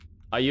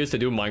 I used to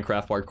do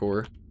Minecraft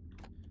parkour.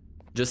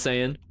 Just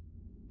saying.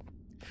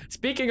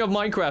 Speaking of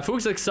Minecraft,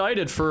 who's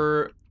excited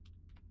for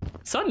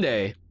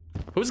Sunday?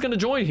 Who's gonna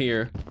join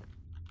here?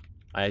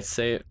 I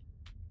say it.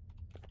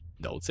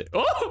 Don't say.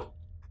 Oh!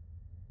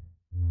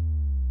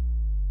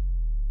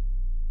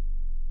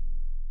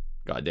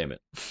 God damn it.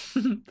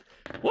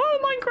 Whoa,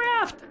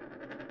 Minecraft!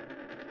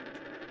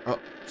 Oh,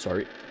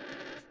 sorry.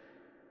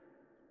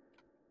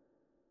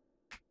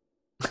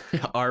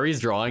 Ari's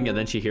drawing and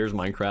then she hears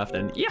Minecraft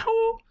and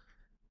yahoo!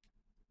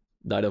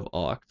 Died of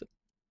Oct.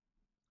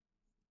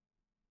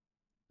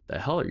 The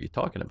hell are you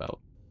talking about?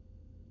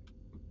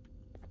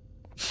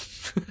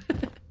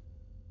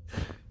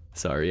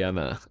 Sorry,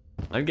 I'm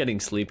getting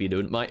sleepy,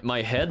 dude.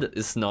 My head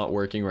is not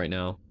working right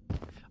now.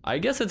 I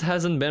guess it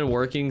hasn't been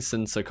working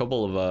since a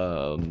couple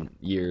of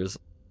years.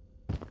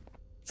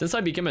 Since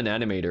I became an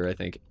animator, I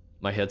think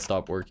my head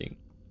stopped working.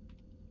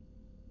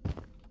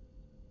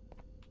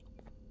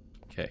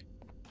 Okay.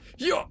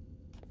 Yeah.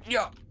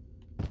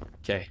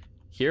 Okay.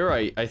 Here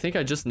I think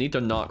I just need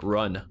to not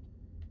run.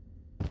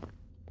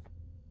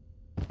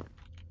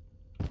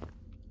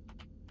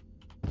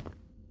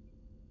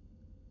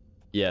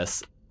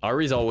 Yes,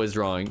 Ari's always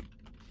drawing.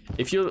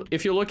 If you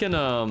look in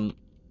the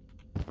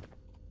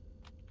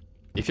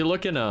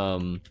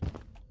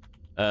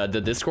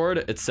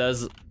Discord, it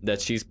says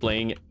that she's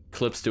playing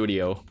Clip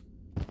Studio.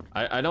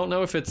 I don't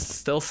know if it's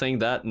still saying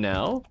that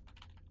now,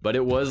 but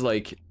it was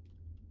like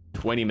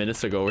 20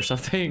 minutes ago or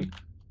something.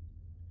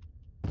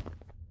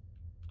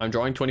 I'm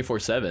drawing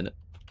 24/7.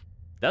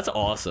 That's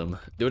awesome.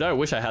 Dude, I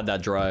wish I had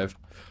that drive.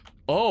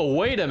 Oh,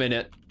 wait a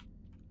minute.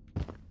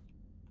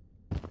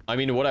 I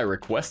mean, what I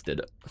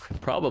requested.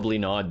 Probably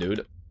not,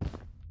 dude.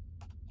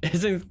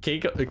 Isn't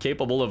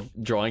capable of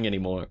drawing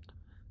anymore.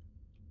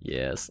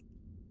 Yes.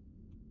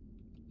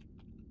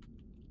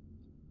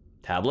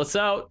 Tablets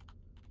out.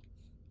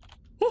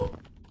 Woo.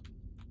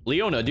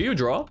 Leona, do you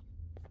draw?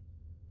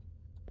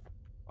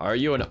 Are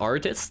you an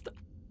artist?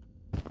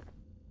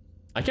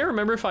 I can't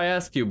remember if I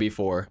asked you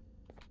before.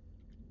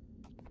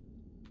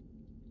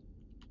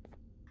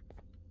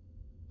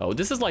 Oh,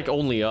 this is like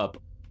Only Up.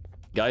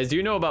 Guys, do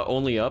you know about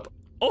Only Up?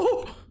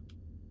 Oh!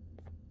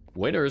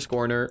 Winner's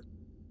corner.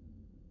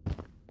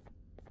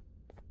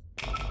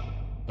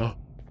 Oh.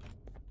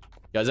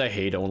 Guys, I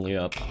hate Only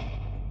Up.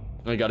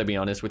 I gotta be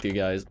honest with you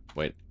guys.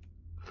 Wait.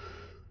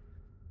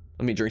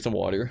 Let me drink some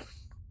water.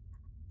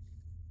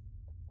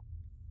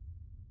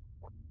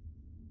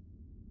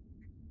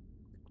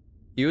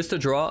 Used to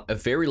draw a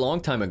very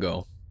long time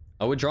ago.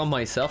 I would draw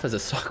myself as a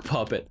sock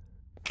puppet.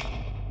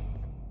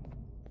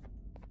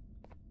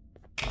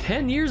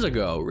 10 years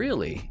ago,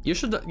 really? You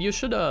should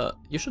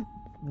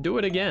do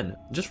it again,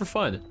 just for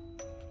fun.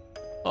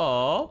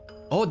 Oh,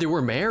 they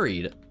were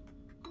married.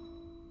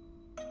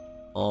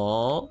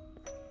 Oh,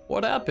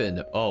 what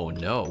happened? Oh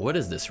no, what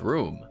is this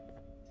room?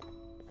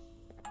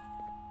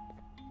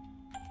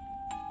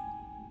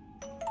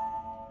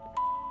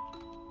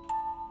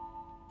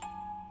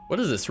 What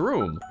is this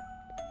room?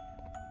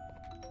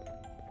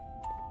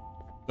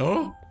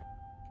 Oh,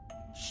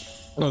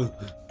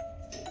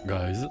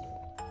 guys.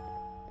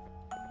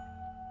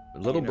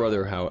 Little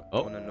brother, how?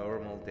 Oh. On a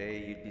normal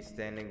day, you'd be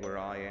standing where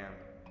I am,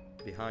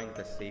 behind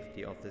the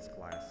safety of this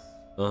glass.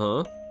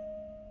 Uh-huh.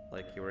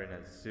 Like you were in a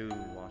zoo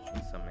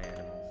watching some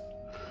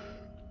animals.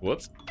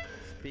 Whoops.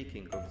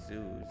 Speaking of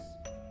zoos,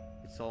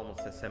 it's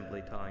almost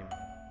assembly time,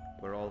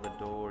 where all the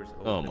doors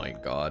open. Oh my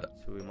god.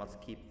 So we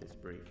must keep this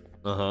brief.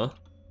 Uh-huh.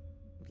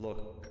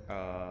 Look,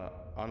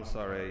 I'm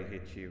sorry I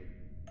hit you,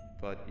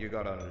 but you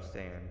gotta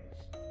understand.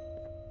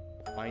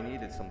 I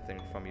needed something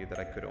from you that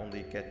I could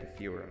only get if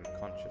you were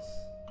unconscious.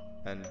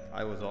 and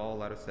I was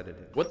all out of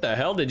sedatives. What the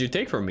hell did you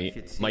take from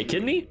me? My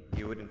kidney?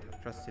 You wouldn't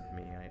have trusted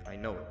me, I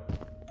know it.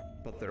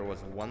 But there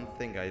was one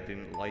thing I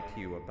didn't lie to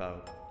you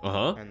about.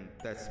 And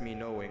that's me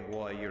knowing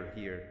why you're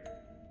here.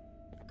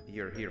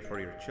 You're here for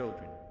your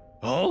children.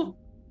 Oh?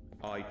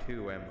 I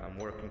too am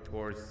working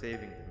towards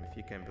saving them, if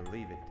you can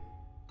believe it.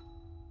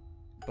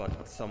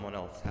 But someone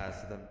else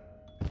has them.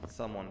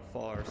 Someone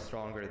far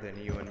stronger than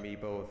you and me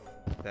both,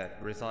 that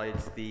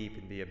resides deep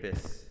in the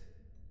abyss.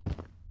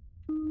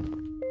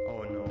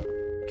 Oh no.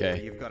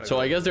 Okay, so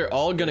I guess they're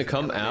all gonna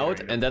come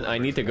out, and then I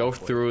need to go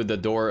through the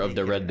door of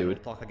the red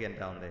dude. We'll talk again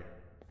down there.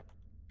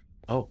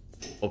 Oh,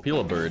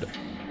 Opila bird.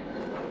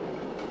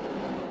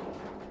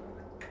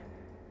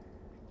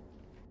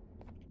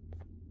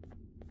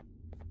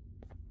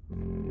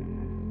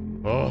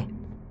 Oh.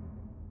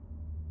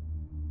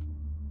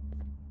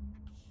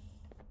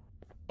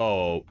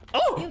 Oh.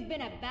 Oh! You've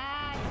been a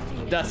bad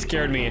student. That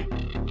scared me.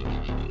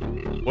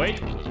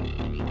 Wait.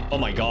 Oh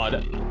my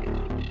god.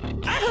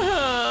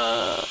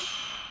 Ah!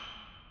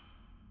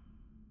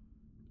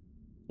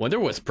 Wonder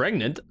was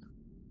pregnant.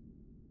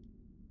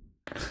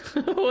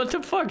 What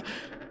the fuck?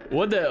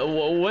 What the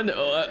when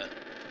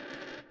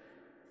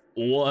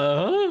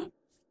what?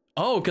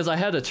 Oh, because I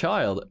had a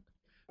child.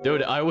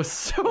 Dude, I was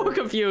so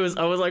confused.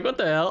 I was like, what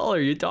the hell are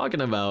you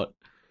talking about?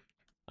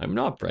 I'm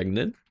not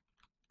pregnant.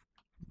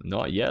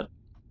 Not yet.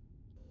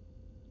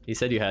 He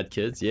said you had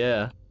kids.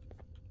 Yeah.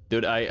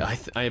 Dude,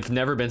 I've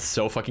never been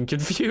so fucking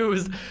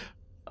confused.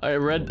 I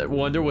read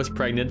Wonder was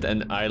pregnant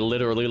and I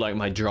literally, like,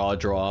 my jaw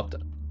dropped.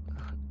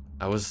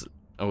 I was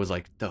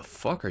like, the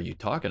fuck are you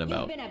talking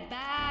about? You've been a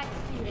bad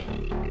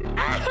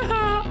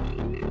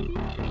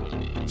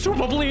student.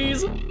 Super,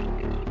 please!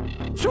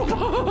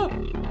 Super!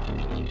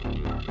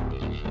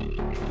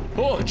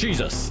 Oh,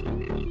 Jesus!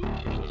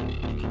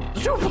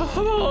 Super!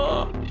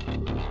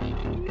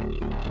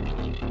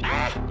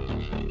 Ah!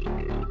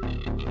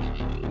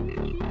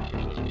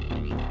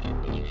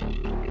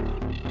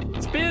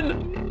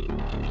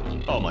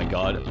 Spin! Oh my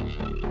god.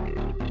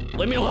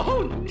 Leave me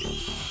alone!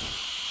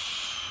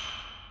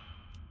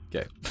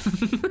 Okay.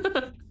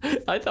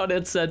 I thought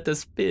it said to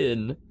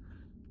spin.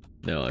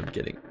 No, I'm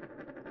kidding.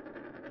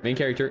 Main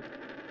character.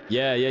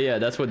 Yeah,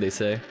 that's what they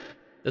say.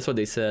 That's what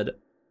they said.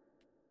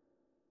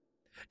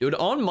 Dude,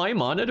 on my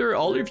monitor,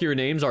 all of your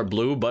names are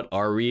blue, but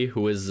Ari,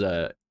 who is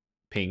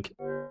pink.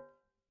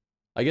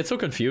 I get so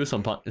confused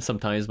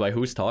sometimes by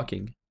who's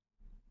talking.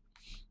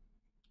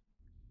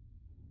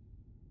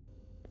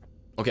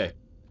 Okay,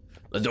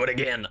 let's do it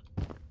again.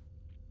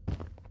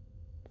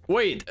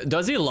 Wait,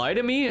 does he lie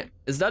to me?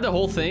 Is that the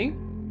whole thing?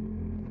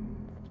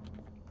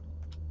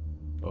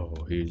 Oh,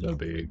 he's a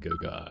big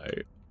guy.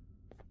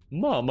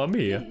 Mamma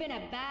mia. You've been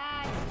a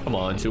bad student. Come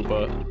on,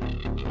 Super.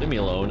 Leave me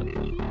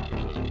alone.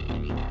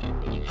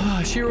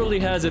 She really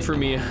has it for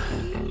me.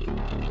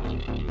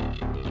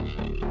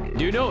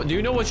 Do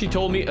you know what she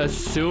told me? As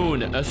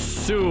soon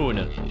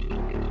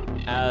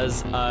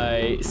as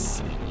I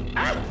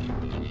ah!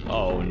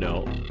 Oh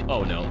no.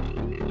 Oh no.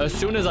 As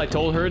soon as I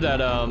told her that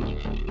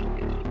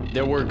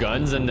there were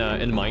guns in the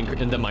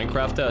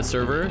Minecraft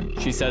server,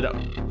 she said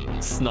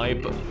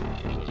snipe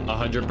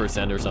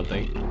 100% or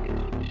something.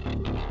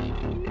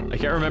 I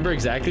can't remember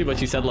exactly, but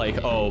she said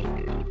like, oh,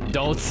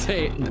 don't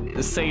say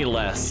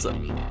less.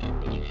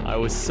 I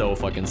was so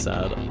fucking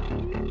sad.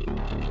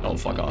 Oh,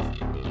 fuck off.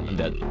 I'm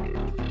dead.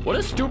 What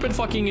a stupid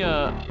fucking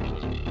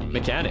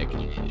mechanic.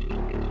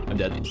 I'm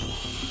dead.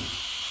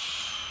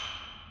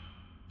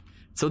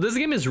 So this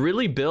game is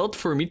really built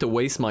for me to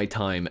waste my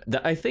time.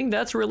 I think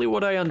that's really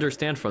what I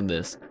understand from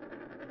this.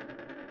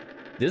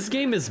 This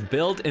game is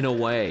built in a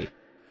way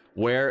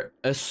where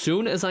as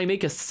soon as I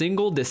make a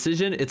single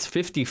decision, it's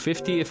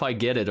 50-50 if I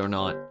get it or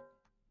not.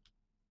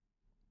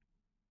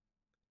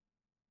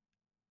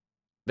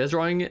 Best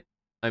drawing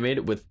I made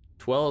it with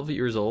 12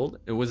 years old.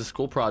 It was a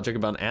school project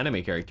about an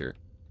anime character.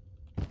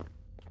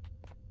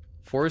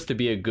 Forced to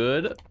be a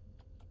good,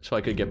 so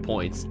I could get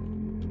points.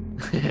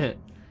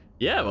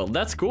 Yeah, well,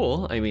 that's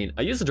cool. I mean,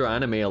 I used to draw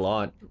anime a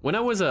lot. When I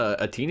was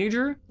a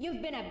teenager,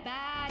 You've been a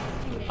bad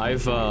student.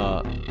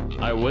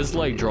 I was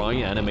like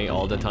drawing anime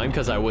all the time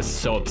because I was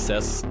so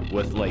obsessed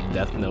with like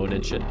Death Note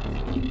and shit.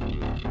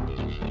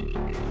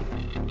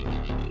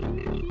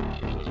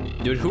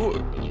 Dude,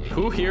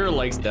 who here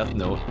likes Death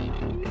Note?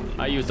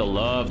 I used to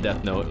love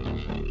Death Note.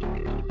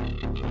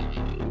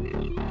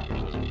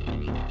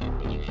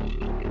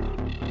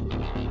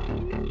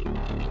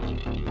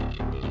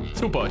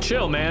 Super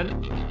chill, man.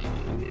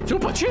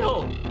 Super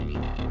chill.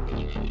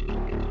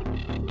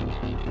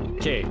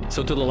 Okay,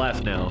 so to the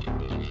left now.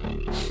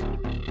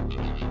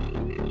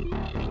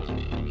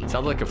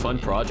 Sounds like a fun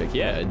project.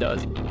 Yeah, it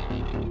does.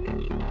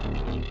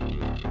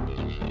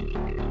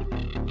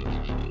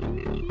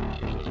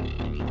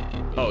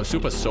 Oh,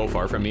 Supa's so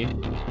far from me.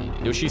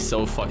 Dude, she's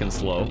so fucking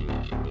slow.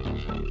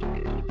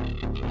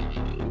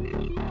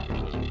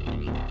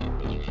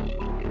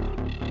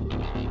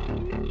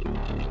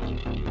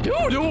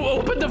 Dude,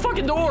 open the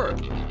fucking door!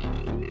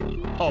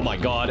 Oh my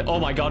god, oh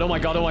my god, oh my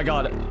god, oh my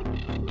god.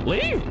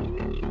 Leave!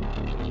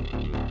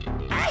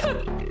 Ah!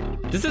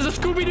 This is a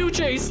Scooby-Doo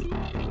chase.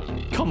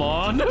 Come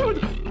on,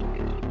 dude.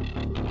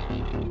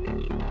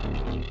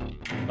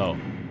 Oh.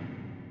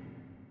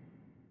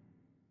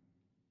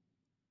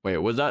 Wait,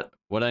 was that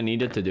what I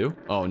needed to do?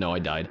 Oh no, I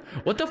died.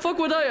 What the fuck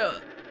would I?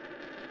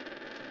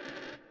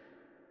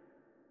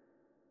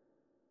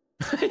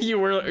 You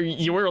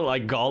were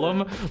like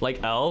Gollum,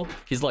 like L.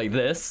 He's like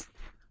this.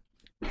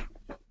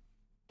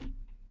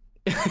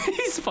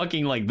 He's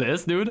fucking like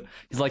this, dude.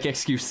 He's like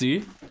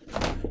XQC.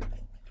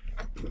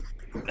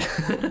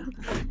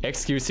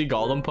 XQC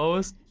Gollum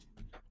pose.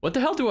 What the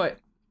hell do I?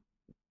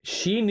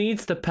 She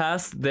needs to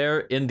pass there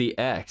in the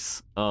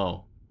X.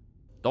 Oh,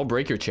 don't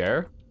break your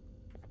chair.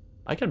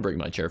 I can break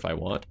my chair if I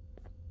want.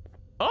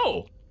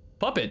 Oh,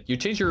 Puppet, you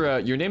changed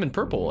your name in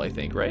purple, I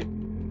think, right?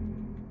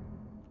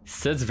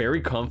 Says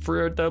very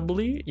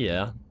comfortably.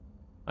 Yeah,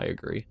 I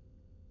agree.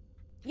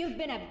 You've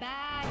been a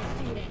bad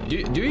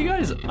student. Do you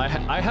guys?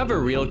 I have a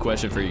real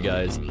question for you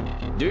guys.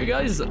 Do you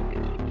guys?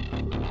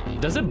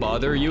 Does it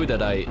bother you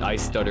that I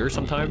stutter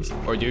sometimes,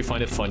 or do you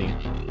find it funny?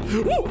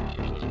 Woo!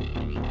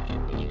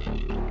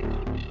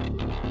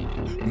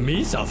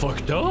 Misa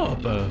fucked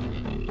up.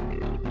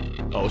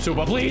 Oh,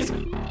 Supa, please!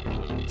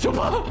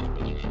 Supa!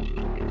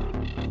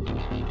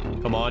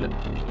 Come on.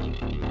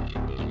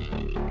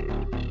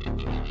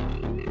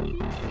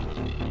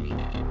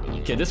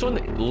 Okay, this one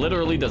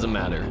literally doesn't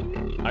matter.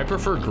 I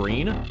prefer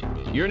green.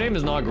 Your name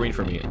is not green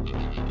for me.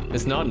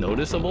 It's not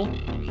noticeable.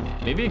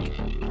 Maybe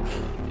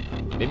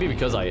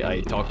because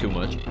I talk too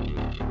much.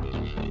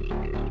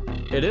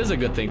 It is a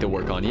good thing to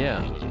work on,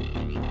 yeah.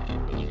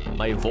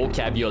 My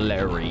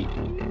vocabulary.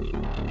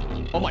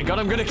 Oh my god,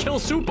 I'm gonna kill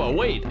Supa.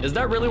 Wait, is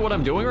that really what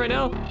I'm doing right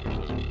now?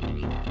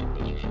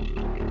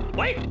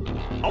 Wait,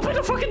 open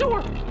the fucking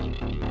door.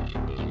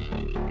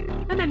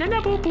 Na na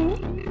na boo boo.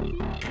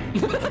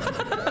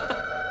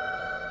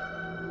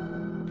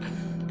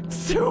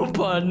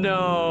 Supa,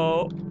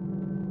 no.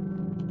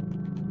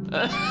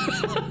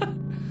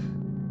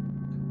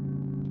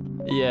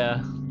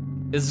 Yeah,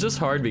 it's just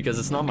hard because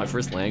it's not my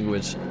first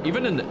language.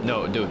 Even in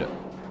no, dude.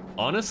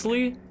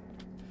 Honestly,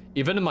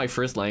 even in my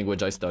first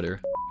language, I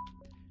stutter.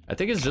 I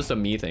think it's just a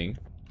me thing.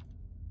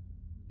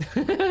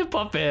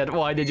 Puppet,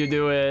 why did you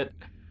do it?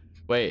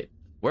 Wait,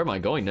 where am I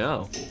going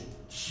now?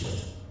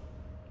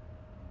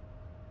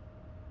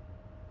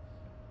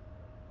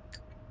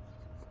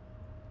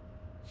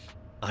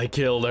 I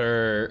killed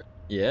her.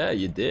 Yeah,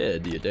 you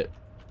did. You did.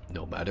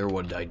 No matter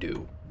what I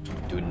do,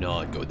 do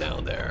not go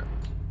down there.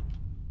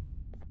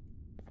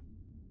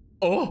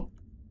 Oh!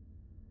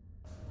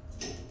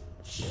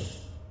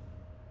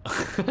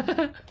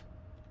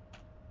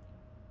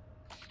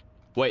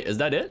 Wait, is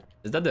that it?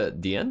 Is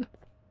that the end?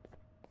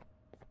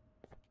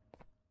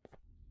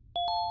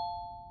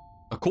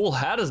 A cool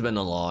hat has been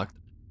unlocked.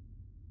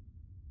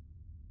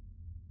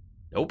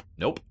 Nope,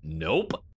 nope, nope.